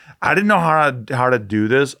 I didn't know how to do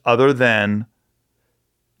this other than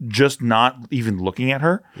just not even looking at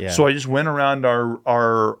her. Yeah. So I just went around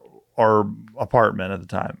our apartment at the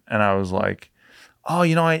time, and I was like, oh,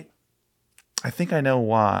 I think I know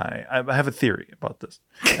why. I have a theory about this.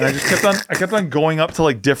 And I just kept on going up to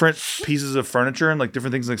like different pieces of furniture and like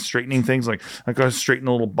different things, like straightening things. Like I go straighten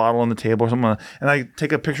a little bottle on the table or something. And I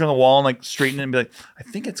take a picture on the wall and like straighten it and be like, I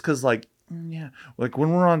think it's because like, like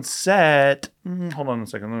when we're on set, hold on a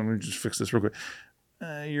second. Let me just fix this real quick.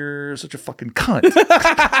 You're such a fucking cunt.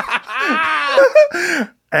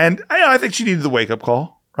 And I think she needed the wake up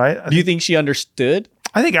call, right? Do you think she understood?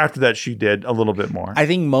 I think after that she did a little bit more. I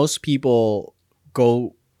think most people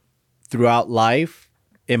go throughout life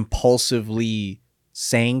impulsively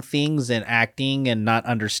saying things and acting and not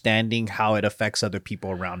understanding how it affects other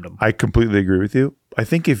people around them. I completely agree with you. I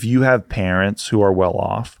think if you have parents who are well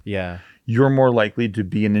off, you're more likely to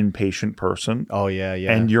be an impatient person. Oh, yeah.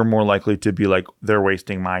 And you're more likely to be like, they're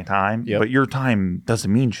wasting my time. Yep. But your time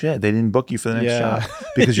doesn't mean shit. They didn't book you for the next job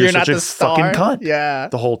because you're such a fucking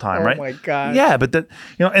cunt the whole time, right? Oh, my God. Yeah, but that,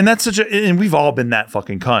 and that's and we've all been that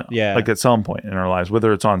fucking cunt. Yeah. Like at some point in our lives,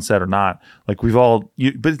 whether it's on set or not. Like we've all,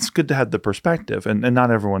 but it's good to have the perspective and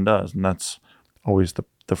not everyone does. And that's always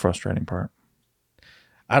the frustrating part.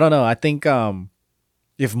 I don't know. I think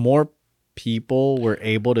if more people were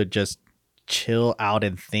able to just chill out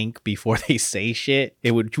and think before they say shit,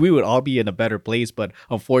 we would all be in a better place. But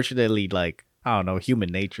unfortunately, like, I don't know, human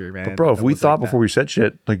nature, man. But bro, if we thought before we said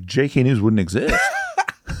shit, like JK News wouldn't exist.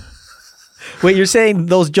 Wait, you're saying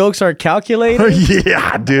those jokes are calculated?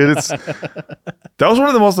 Yeah, dude. That was one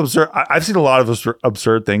of the most absurd. I've seen a lot of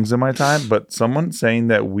absurd things in my time, but someone saying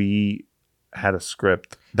that we had a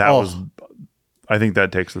script, I think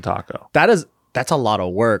that takes the taco. That's a lot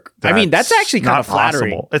of work. I mean, that's actually kind of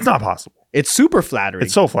flattering. Possible. It's not possible. It's super flattering.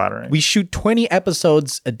 It's so flattering. We shoot 20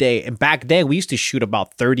 episodes a day. And back then, we used to shoot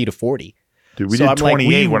about 30 to 40. Dude, we did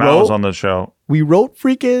 28 when I was on the show. We wrote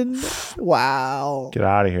freaking... Wow. Get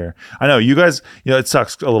out of here. I know. You guys, it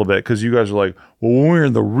sucks a little bit because you guys are like, well, when we were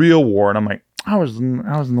in the real war. And I'm like, I was in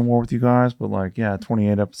the war with you guys, but like, yeah,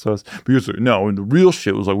 28 episodes. But you're like, no, and the real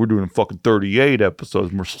shit was like, we're doing fucking 38 episodes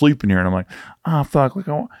and we're sleeping here. And I'm like, oh, fuck. Like,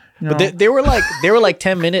 But they were like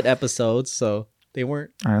 10-minute episodes, so they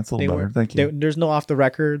weren't. All right, that's a little better. Thank you. There's no off the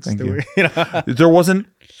records. Thank you. There wasn't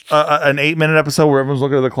an 8-minute episode where everyone's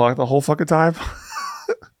looking at the clock the whole fucking time.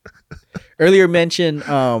 Earlier mentioned,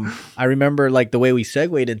 I remember like the way we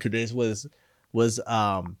segued into this was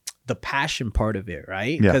the passion part of it,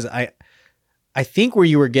 right? Yeah. Because I think where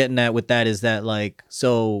you were getting at with that is that like,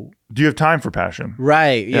 so do you have time for passion?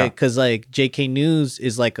 Right. Yeah. Because like JK News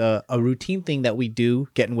is like a routine thing that we do,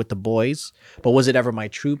 getting with the boys. But was it ever my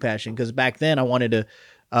true passion? Because back then I wanted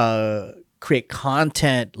to create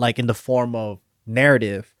content like in the form of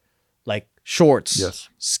narrative, like shorts, yes,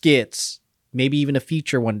 skits, maybe even a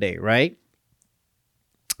feature one day. Right.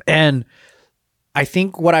 And I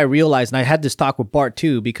think what I realized, and I had this talk with Bart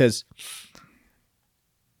too, because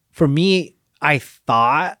for me, I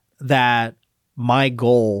thought that my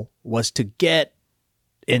goal was to get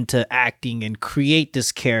into acting and create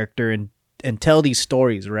this character and tell these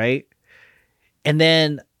stories, right? And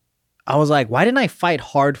then I was like, why didn't I fight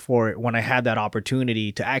hard for it when I had that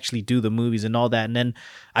opportunity to actually do the movies and all that? And then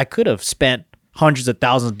I could have spent hundreds of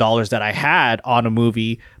thousands of dollars that I had on a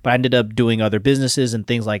movie, but I ended up doing other businesses and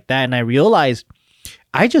things like that. And I realized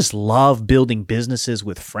I just love building businesses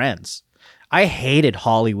with friends. I hated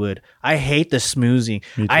Hollywood. I hate the smoozing.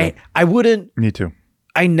 I wouldn't. Me too.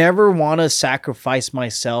 I never want to sacrifice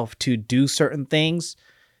myself to do certain things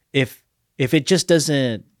if it just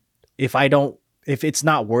doesn't, if it's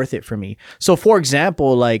not worth it for me. So for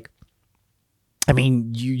example, like, I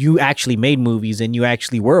mean, you actually made movies and you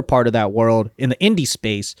actually were a part of that world in the indie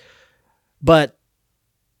space, but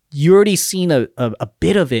you already seen a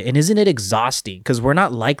bit of it. And isn't it exhausting? Because we're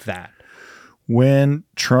not like that. When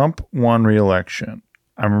Trump won re-election,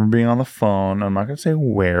 I remember being on the phone. I'm not going to say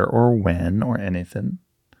where or when or anything,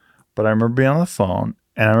 but I remember being on the phone,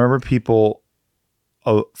 and I remember people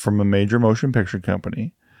from a major motion picture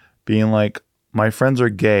company being like, my friends are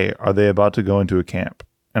gay. Are they about to go into a camp?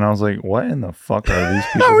 And I was like, what in the fuck are these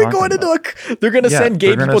people Are we talking going about? They're going to send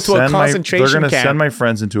gay people to a concentration camp. They're going to send my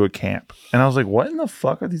friends into a camp. And I was like, what in the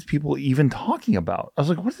fuck are these people even talking about? I was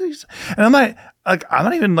like, what are these? And I'm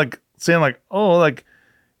not even like saying like, oh, like,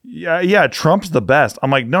 yeah, Trump's the best.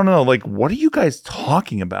 I'm like, no. Like, what are you guys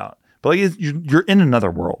talking about? But like, you're in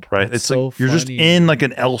another world, right? That's it's so like, you're just in like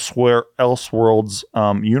an elseworlds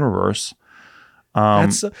universe.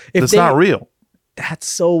 That's not real. That's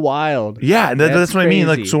so wild. Yeah, that's what I mean.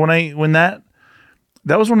 Like, so when that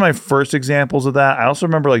was one of my first examples of that. I also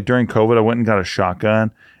remember like during COVID, I went and got a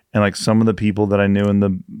shotgun, and like some of the people that I knew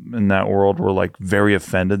in that world were like very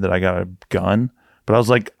offended that I got a gun. But I was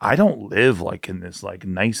like, I don't live like in this like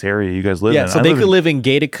nice area you guys live in. Yeah, so they could live in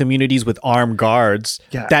gated communities with armed guards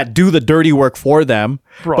that do the dirty work for them.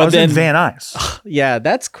 Bro, but I was in Van Nuys. Yeah,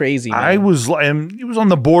 that's crazy, man. I was like, it was on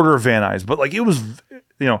the border of Van Nuys, but like it was,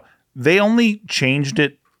 they only changed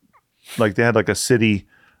it, like they had like a city,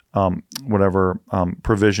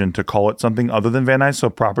 provision to call it something other than Van Nuys, so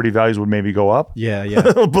property values would maybe go up. Yeah.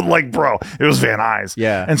 But like, bro, it was Van Nuys.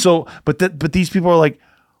 Yeah. And so, but these people are like,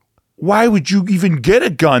 why would you even get a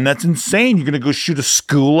gun? That's insane. You're gonna go shoot a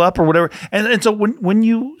school up or whatever. And so when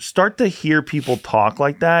you start to hear people talk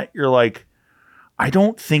like that, you're like, I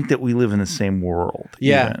don't think that we live in the same world.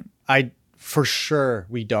 Yeah, even. For sure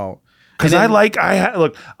we don't. Because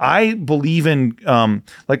I believe in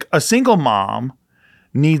like a single mom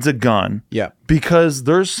needs a gun. Yeah. Because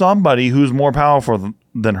there's somebody who's more powerful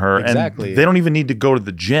than her. Exactly. And they don't even need to go to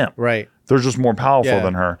the gym. Right. They're just more powerful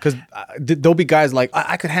than her. Because there'll be guys like,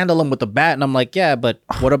 I could handle them with a bat. And I'm like, yeah, but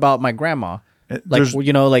what about my grandma?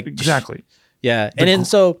 Like, Exactly. Yeah. And then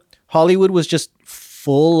so Hollywood was just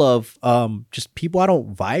full of just people I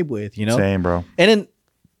don't vibe with, Same, bro. And then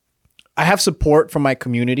I have support from my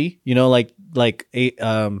community, Asians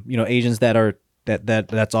that are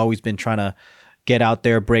that's always been trying to get out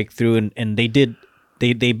there, break through, and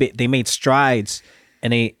they made strides,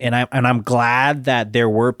 and I'm glad that there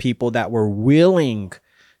were people that were willing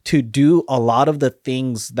to do a lot of the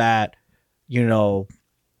things that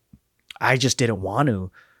I just didn't want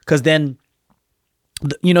to, because then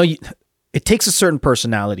it takes a certain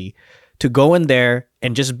personality to go in there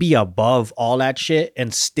and just be above all that shit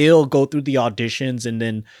and still go through the auditions and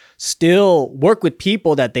then still work with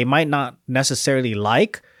people that they might not necessarily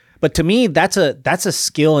like. But to me, that's a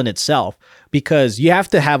skill in itself, because you have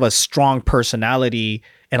to have a strong personality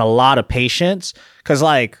and a lot of patience. Because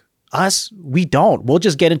like us, we don't. We'll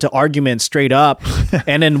just get into arguments straight up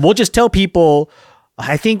and then we'll just tell people,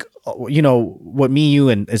 I think, what me, you,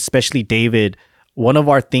 and especially David one of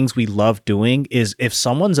our things we love doing is if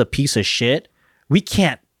someone's a piece of shit, we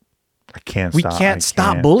can't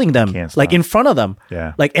stop bullying them like in front of them.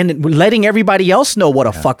 Yeah. Like, and letting everybody else know what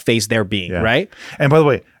a fuckface they're being, right? And by the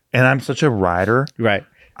way, and I'm such a rider. Right.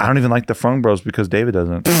 I don't even like the phone bros because David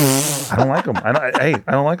doesn't. I don't like them. I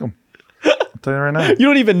don't like them. I'll tell you right now. You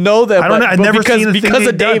don't even know them. I've never seen a because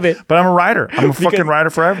of David. But I'm a rider. I'm a fucking rider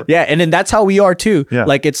forever. Yeah, and then that's how we are too. Yeah.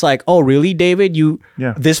 Like it's like, oh really, David?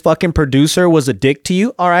 This fucking producer was a dick to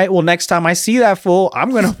you? All right, well next time I see that fool,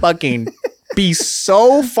 I'm gonna fucking be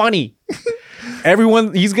so funny.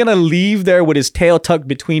 Everyone, he's gonna leave there with his tail tucked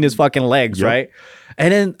between his fucking legs, right?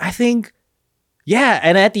 And then I think,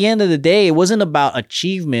 and at the end of the day, it wasn't about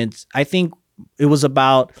achievements. I think it was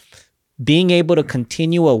about being able to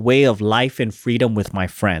continue a way of life and freedom with my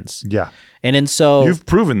friends. Yeah. And then so you've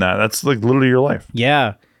proven that. That's like literally your life.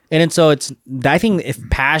 Yeah. And then so I think if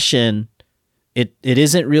passion, it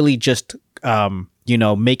isn't really just,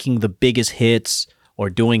 making the biggest hits or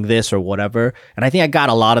doing this or whatever. And I think I got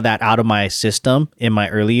a lot of that out of my system in my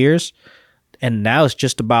early years. And now it's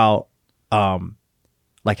just about,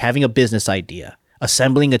 like having a business idea,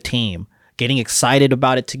 assembling a team, getting excited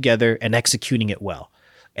about it together and executing it well.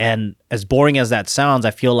 And as boring as that sounds,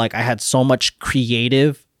 I feel like I had so much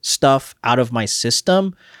creative stuff out of my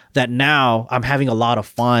system that now I'm having a lot of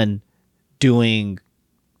fun doing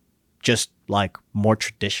just like more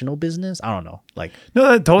traditional business. I don't know. Like, no,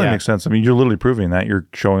 that totally makes sense. I mean, you're literally proving that. You're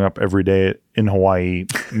showing up every day in Hawaii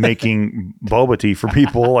making boba tea for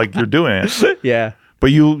people. Like you're doing it. Yeah.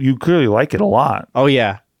 But you clearly like it a lot. Oh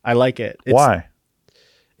yeah. I like it. Why?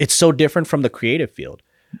 It's so different from the creative field.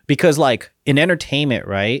 Because like in entertainment,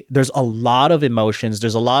 right, there's a lot of emotions,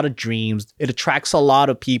 there's a lot of dreams. It attracts a lot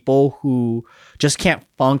of people who just can't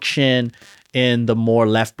function in the more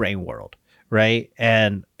left brain world, right?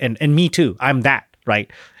 And me too. I'm that, right?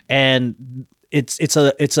 And it's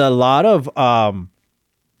a lot of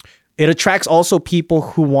it attracts also people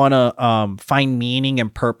who want to find meaning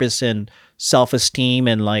and purpose and self-esteem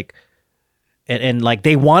and like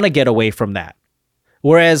they want to get away from that.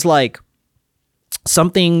 Whereas like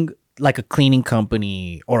something like a cleaning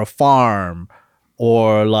company or a farm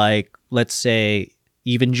or like, let's say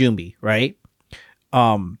even Jumbi, right?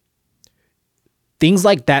 Things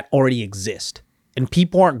like that already exist and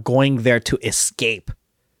people aren't going there to escape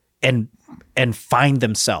and find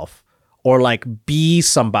themselves or like be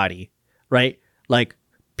somebody, right? Like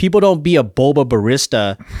people don't be a boba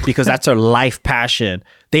barista because that's their life passion.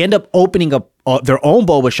 They end up opening up their own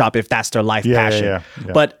boba shop if that's their life passion. Yeah.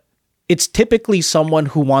 But it's typically someone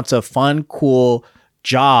who wants a fun, cool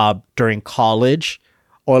job during college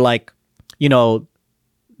or like, no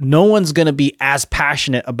one's going to be as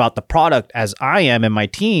passionate about the product as I am and my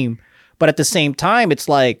team. But at the same time, it's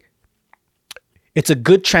like, it's a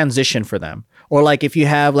good transition for them. Or like if you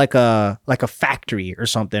have like a factory or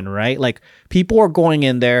something, right? Like people are going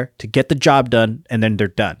in there to get the job done and then they're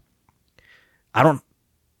done. I don't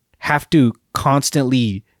have to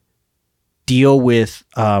constantly deal with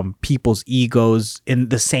people's egos in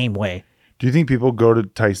the same way. Do you think people go to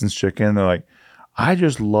Tyson's Chicken? They're like, I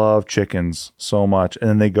just love chickens so much. And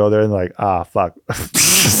then they go there and they're like, fuck.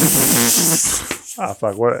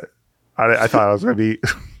 Fuck. What? I thought I was going to be,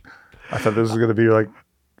 I thought this was going to be like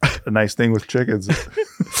a nice thing with chickens.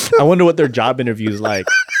 I wonder what their job interview is like.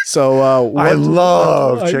 So I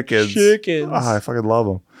love chickens. Chickens. I fucking love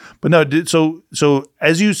them. But no, so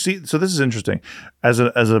as you see, so this is interesting. As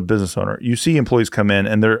a business owner, you see employees come in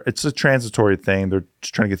and it's a transitory thing. They're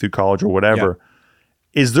just trying to get through college or whatever. Yeah.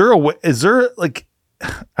 Is there like,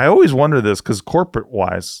 I always wonder this because corporate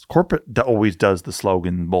always does the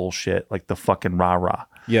slogan bullshit, like the fucking rah-rah.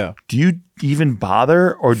 Yeah. Do you even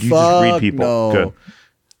bother or do you just read people? No.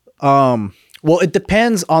 Good. Well, it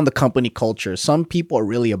depends on the company culture. Some people are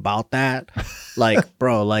really about that. Like,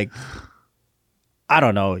 bro, like, I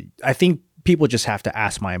don't know. I think people just have to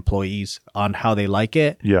ask my employees on how they like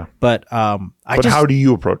it. Yeah. But how do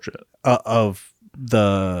you approach it? Of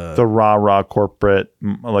the rah-rah corporate,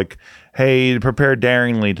 like, hey, prepare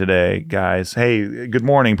daringly today, guys. Hey, good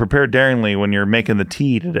morning. Prepare daringly when you're making the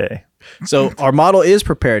tea today. So our model is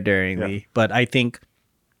prepare daringly, but I think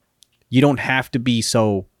you don't have to be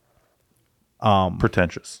so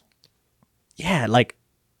pretentious. Yeah, like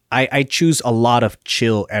I choose a lot of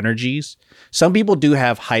chill energies. Some people do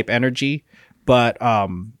have hype energy, but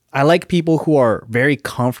I like people who are very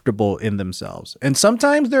comfortable in themselves. And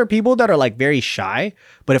sometimes there are people that are like very shy,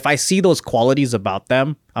 but if I see those qualities about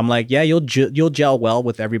them, I'm like, yeah, you'll gel well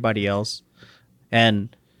with everybody else.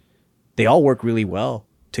 And they all work really well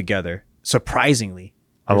together. Surprisingly.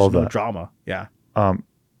 I love no that. drama. Yeah.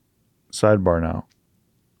 Sidebar now.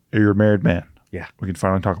 You're a married man. Yeah. We can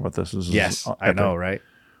finally talk about this. This is Yes, I epic. know, right?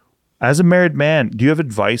 As a married man, do you have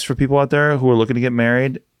advice for people out there who are looking to get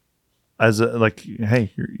married?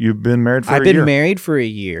 Hey, you've been married for I've a been year. married for a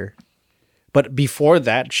year, but before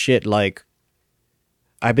that shit, like,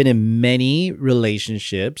 I've been in many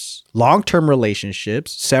relationships, long-term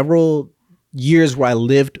relationships, several years where I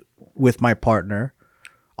lived with my partner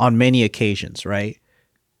on many occasions, right?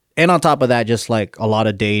 And on top of that, just like a lot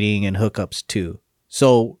of dating and hookups too.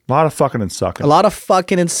 So A lot of fucking and sucking. a lot of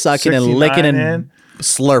fucking and sucking and licking 69 and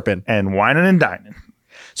slurping. and whining and dining.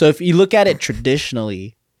 So if you look at it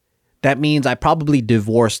traditionally, that means I probably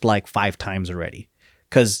divorced like 5 times already.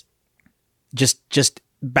 Because just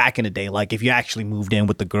back in the day, like if you actually moved in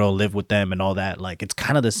with the girl, lived with them and all that, like it's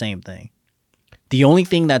kind of the same thing. The only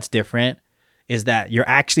thing that's different is that you're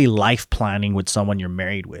actually life planning with someone you're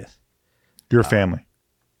married with. Your family.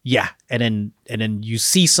 Yeah, and then you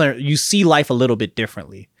see life a little bit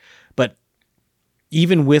differently. But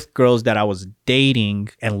even with girls that I was dating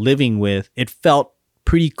and living with, it felt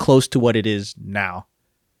pretty close to what it is now.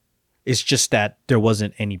 It's just that there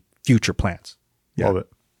wasn't any future plans. Love it.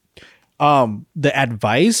 The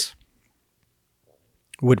advice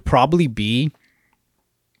would probably be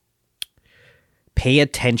pay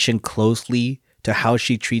attention closely to how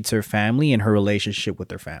she treats her family and her relationship with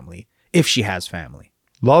her family, if she has family.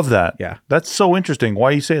 Love that. Yeah. That's so interesting.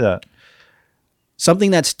 Why do you say that?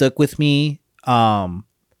 Something that stuck with me,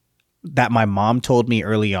 that my mom told me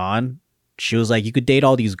early on, she was like, you could date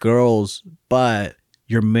all these girls, but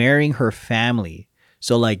you're marrying her family.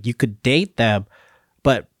 So like you could date them,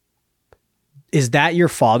 but is that your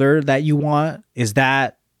father that you want? Is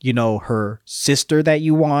that, her sister that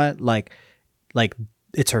you want? Like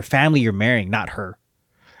it's her family you're marrying, not her.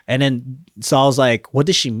 And then, so I was like, what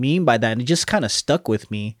does she mean by that? And it just kind of stuck with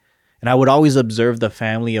me. And I would always observe the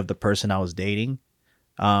family of the person I was dating.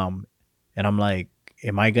 And I'm like,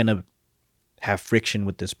 am I going to have friction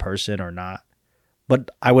with this person or not? But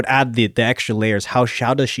I would add the extra layers. How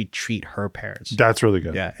does she treat her parents? That's really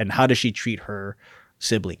good. Yeah. And how does she treat her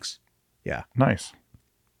siblings? Yeah. Nice.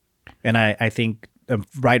 And I think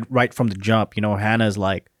right from the jump, Hannah's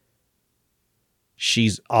like,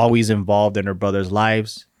 she's always involved in her brother's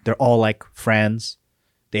lives. They're all like friends.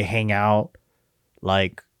 They hang out.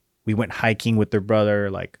 Like we went hiking with their brother.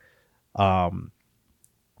 Like, her.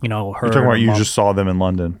 You're talking about you just saw them in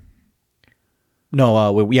London.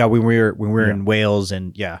 No, when we were in Wales,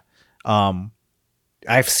 and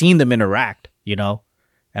I've seen them interact. And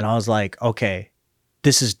I was like, okay,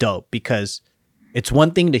 this is dope, because it's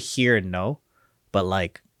one thing to hear and know, but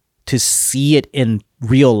like to see it in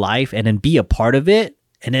real life and then be a part of it,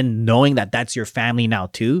 and then knowing that that's your family now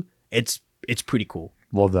too, it's pretty cool.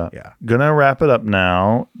 Love that. Yeah. Gonna wrap it up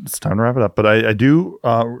now. It's time to wrap it up. But I do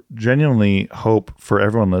genuinely hope for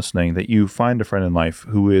everyone listening that you find a friend in life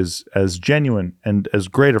who is as genuine and as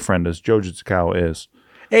great a friend as Joji Tsukao is.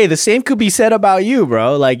 Hey, the same could be said about you,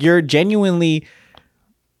 bro. Like you're genuinely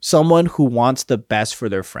someone who wants the best for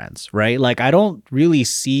their friends, right? Like I don't really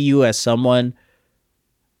see you as someone,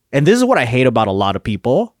 and this is what I hate about a lot of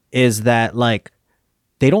people, is that like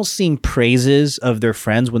they don't sing praises of their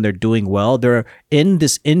friends when they're doing well. They're in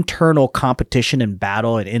this internal competition and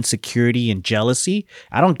battle and insecurity and jealousy.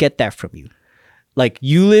 I don't get that from you. Like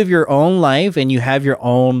you live your own life and you have your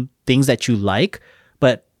own things that you like,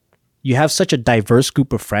 but you have such a diverse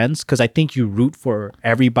group of friends, because I think you root for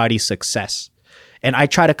everybody's success. And I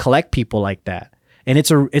try to collect people like that. And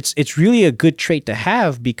it's really a good trait to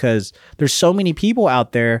have, because there's so many people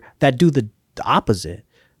out there that do the opposite.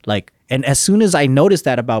 Like, and as soon as I notice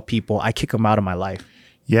that about people, I kick them out of my life.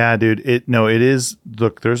 Yeah, dude. It is.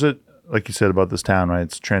 Look, there's like you said about this town, right?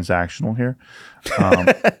 It's transactional here.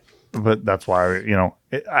 But that's why,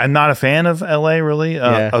 I'm not a fan of LA really,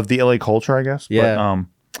 of the LA culture, I guess. Yeah.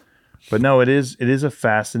 But no, it is a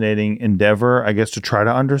fascinating endeavor, I guess, to try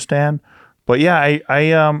to understand. But yeah,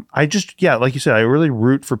 I just, like you said, I really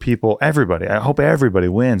root for people, everybody. I hope everybody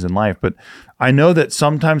wins in life. But I know that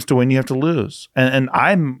sometimes to win, you have to lose. And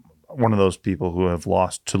I'm one of those people who have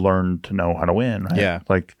lost to learn to know how to win. Right? Yeah.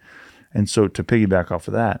 And so to piggyback off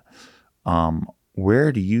of that,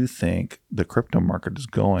 where do you think the crypto market is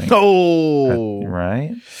going? Oh,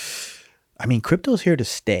 Right? I mean, crypto's here to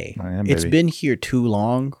stay. It's been here too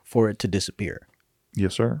long for it to disappear.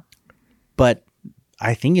 Yes, sir. But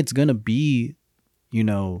I think it's going to be,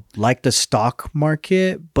 like the stock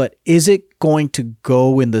market, but is it going to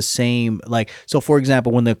go in the same, like, so for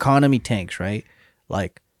example, when the economy tanks, right?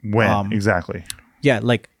 Like when exactly? Yeah.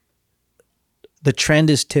 Like the trend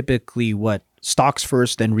is typically what? Stocks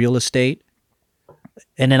first, then real estate.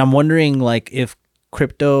 And then I'm wondering like if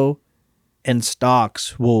crypto and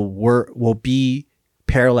stocks will be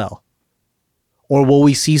parallel, or will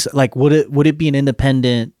we see like would it be an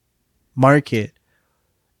independent market,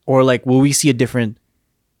 or like will we see a different?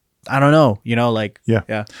 I don't know.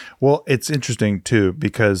 Yeah. Well, it's interesting too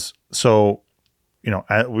because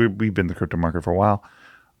we've been in the crypto market for a while.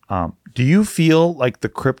 Do you feel like the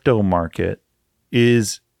crypto market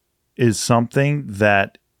is something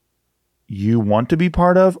that you want to be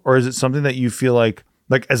part of, or is it something that you feel like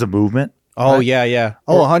as a movement? Oh, right? Yeah.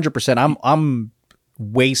 Oh, 100%. I'm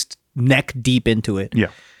waist neck deep into it. Yeah.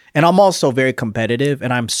 And I'm also very competitive,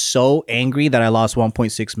 and I'm so angry that I lost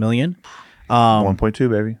 1.6 million. 1.2,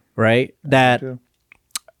 baby. Right? That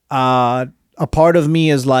a part of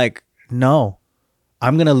me is like, no,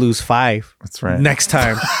 I'm going to lose 5. That's right. Next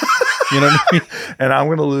time. You know what I mean? And I'm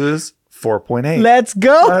going to lose 4.8. Let's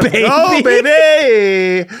go, baby. Oh,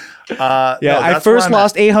 baby. I first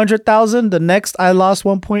lost 800,000. The next I lost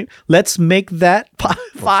 1 point. Let's make that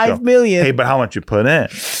 5 million. Hey, but how much you put in?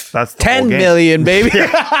 That's the 10 million, baby.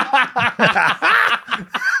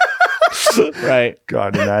 Right.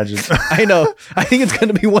 God, imagine. I know. I think it's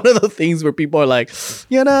going to be one of those things where people are like,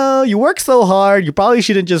 you work so hard. You probably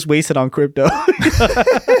shouldn't just waste it on crypto.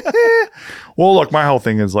 Well, look, my whole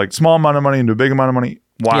thing is like small amount of money into a big amount of money.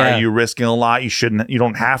 Why are you risking a lot? You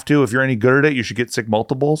don't have to. If you're any good at it, you should get sick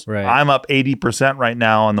multiples. Right. I'm up 80% right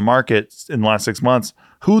now on the market in the last 6 months.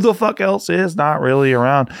 Who the fuck else is not really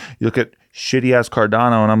around? You look at shitty ass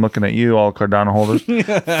Cardano, and I'm looking at you, all Cardano holders.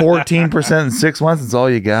 14% in 6 months. That's all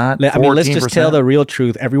you got. I mean, let's just tell the real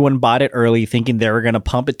truth. Everyone bought it early, thinking they were going to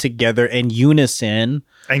pump it together in unison.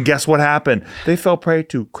 And guess what happened? They fell prey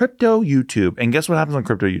to crypto YouTube. And guess what happens on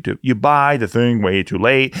crypto YouTube? You buy the thing way too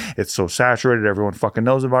late. It's so saturated. Everyone fucking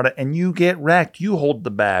knows about it. And you get wrecked. You hold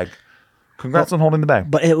the bag. Congrats on holding the bag.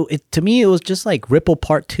 But to me, it was just like Ripple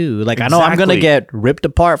Part 2. Like, exactly. I know I'm going to get ripped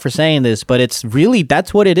apart for saying this, but it's really,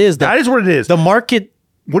 that's what it is. That is what it is. The market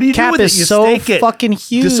What do you do with it? You so stake it. Fucking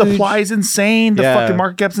huge. The supply is insane. The fucking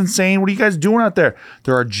market cap's insane. What are you guys doing out there?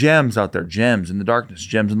 There are gems out there. Gems in the darkness.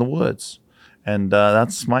 Gems in the woods. And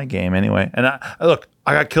that's my game anyway. And look,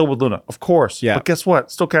 I got killed with Luna, of course. Yeah. But guess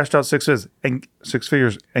what? Still cashed out 6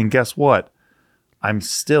 figures. And guess what? I'm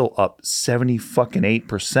still up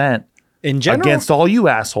 78% in general against all you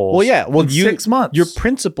assholes. Well, yeah. Well, 6 months. Your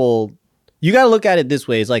principal, you got to look at it this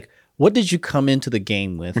way. It's like, what did you come into the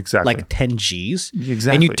game with? Exactly. Like 10 Gs?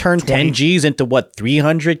 Exactly. And you turned 10 Gs into what?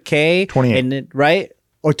 300K? 28. And it, right?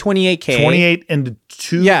 Or 28K. 28 into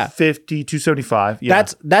 250, 275. Yeah.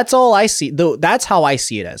 That's all I see. Though that's how I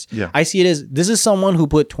see it as. Yeah. I see it as this is someone who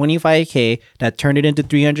put 25K that turned it into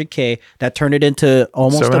 300K that turned it into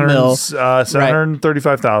almost a mil.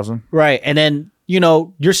 735,000. Right. And then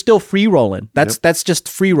you're still free rolling. That's just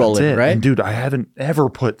free rolling, right? And dude, I haven't ever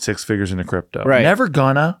put 6 figures into crypto. Right. Never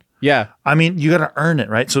gonna. Yeah. I mean, you got to earn it,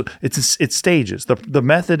 right? So it's stages. The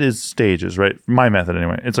method is stages, right? My method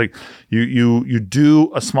anyway. It's like you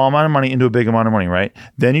do a small amount of money into a big amount of money, right?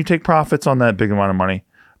 Then you take profits on that big amount of money,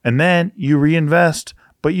 and then you reinvest,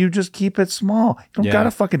 but you just keep it small. You don't got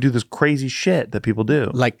to fucking do this crazy shit that people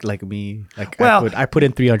do. Like me. I put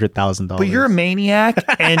in $300,000. But you're a maniac,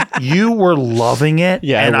 and you were loving it.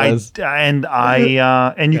 Yeah, and I was.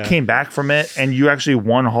 And you came back from it, and you actually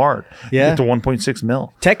won hard. Yeah, you get to 1.6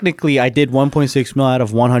 mil. Technically, I did 1.6 mil out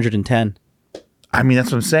of 110. I mean,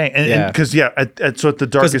 that's what I'm saying. And because so at the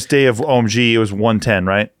darkest day of OMG, it was 110,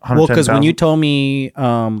 right? Well, because when you told me,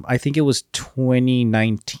 I think it was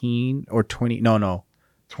 2019 or 20. No.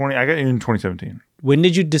 20. I got you in 2017. When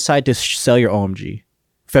did you decide to sell your OMG?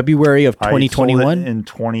 February of 2021? In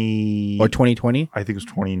 20 or 2020? I think it was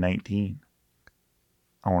 2019.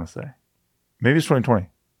 I want to say. Maybe it's 2020.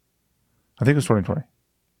 I think it was 2020.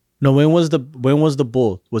 No, when was the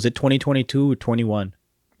bull? Was it 2022 or 21?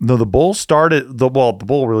 No, the bull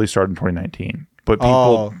really started in 2019. But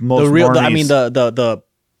people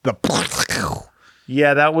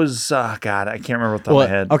yeah, that was God. I can't remember what the top of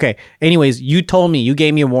my head. Okay. Anyways, you told me, you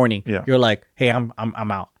gave me a warning. Yeah. You're like, hey, I'm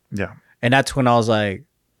out. Yeah. And that's when I was like,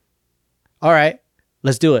 all right,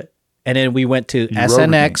 let's do it. And then we went to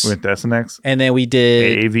SNX. We went to SNX. And then we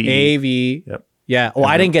did AV. Yep. Yeah. Well,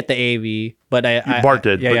 I didn't get the AV, but Bart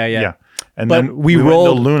did. Yeah. And but then we rolled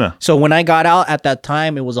went to Luna. So when I got out at that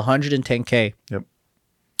time, it was 110K. Yep.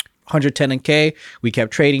 110K. We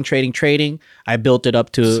kept trading. I built it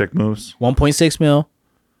up to sick moves. 1.6 mil.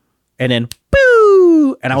 And then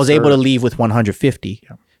boo! And I was able to leave with 150.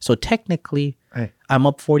 Yeah. So technically, I'm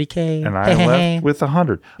up 40K. And I left with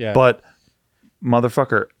 100. Yeah. But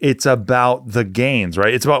motherfucker, it's about the gains,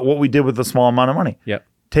 right? It's about what we did with the small amount of money. Yep.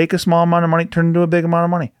 Take a small amount of money, turn it into a big amount of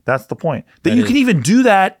money. That's the point. That you can even do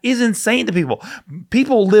that is insane to people.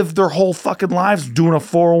 People live their whole fucking lives doing a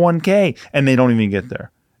 401k and they don't even get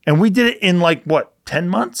there. And we did it in like, what, 10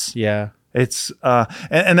 months? Yeah. It's,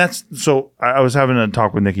 and that's, so I was having a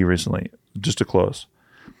talk with Nikki recently, just to close.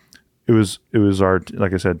 It was our,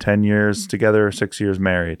 like I said, 10 years together, 6 years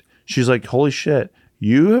married. She's like, holy shit,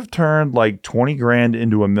 you have turned like 20 grand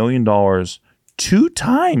into $1 million 2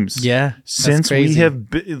 times. Yeah. Since we have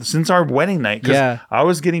since our wedding night. Because I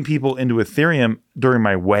was getting people into Ethereum during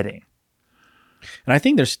my wedding. And I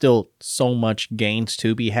think there's still so much gains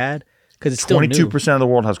to be had because it's still 22% of the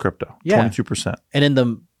world has crypto. Yeah. 22%. And in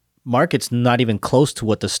the market's not even close to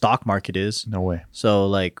what the stock market is. No way. So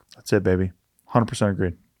like, that's it, baby. 100%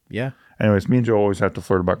 agreed. Yeah. Anyways, me and Joe always have to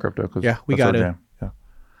flirt about crypto because we got it. Yeah.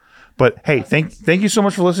 But hey, thank you so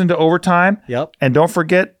much for listening to Overtime. Yep. And don't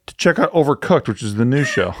forget to check out Overcooked, which is the new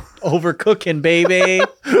show. Overcooking, baby.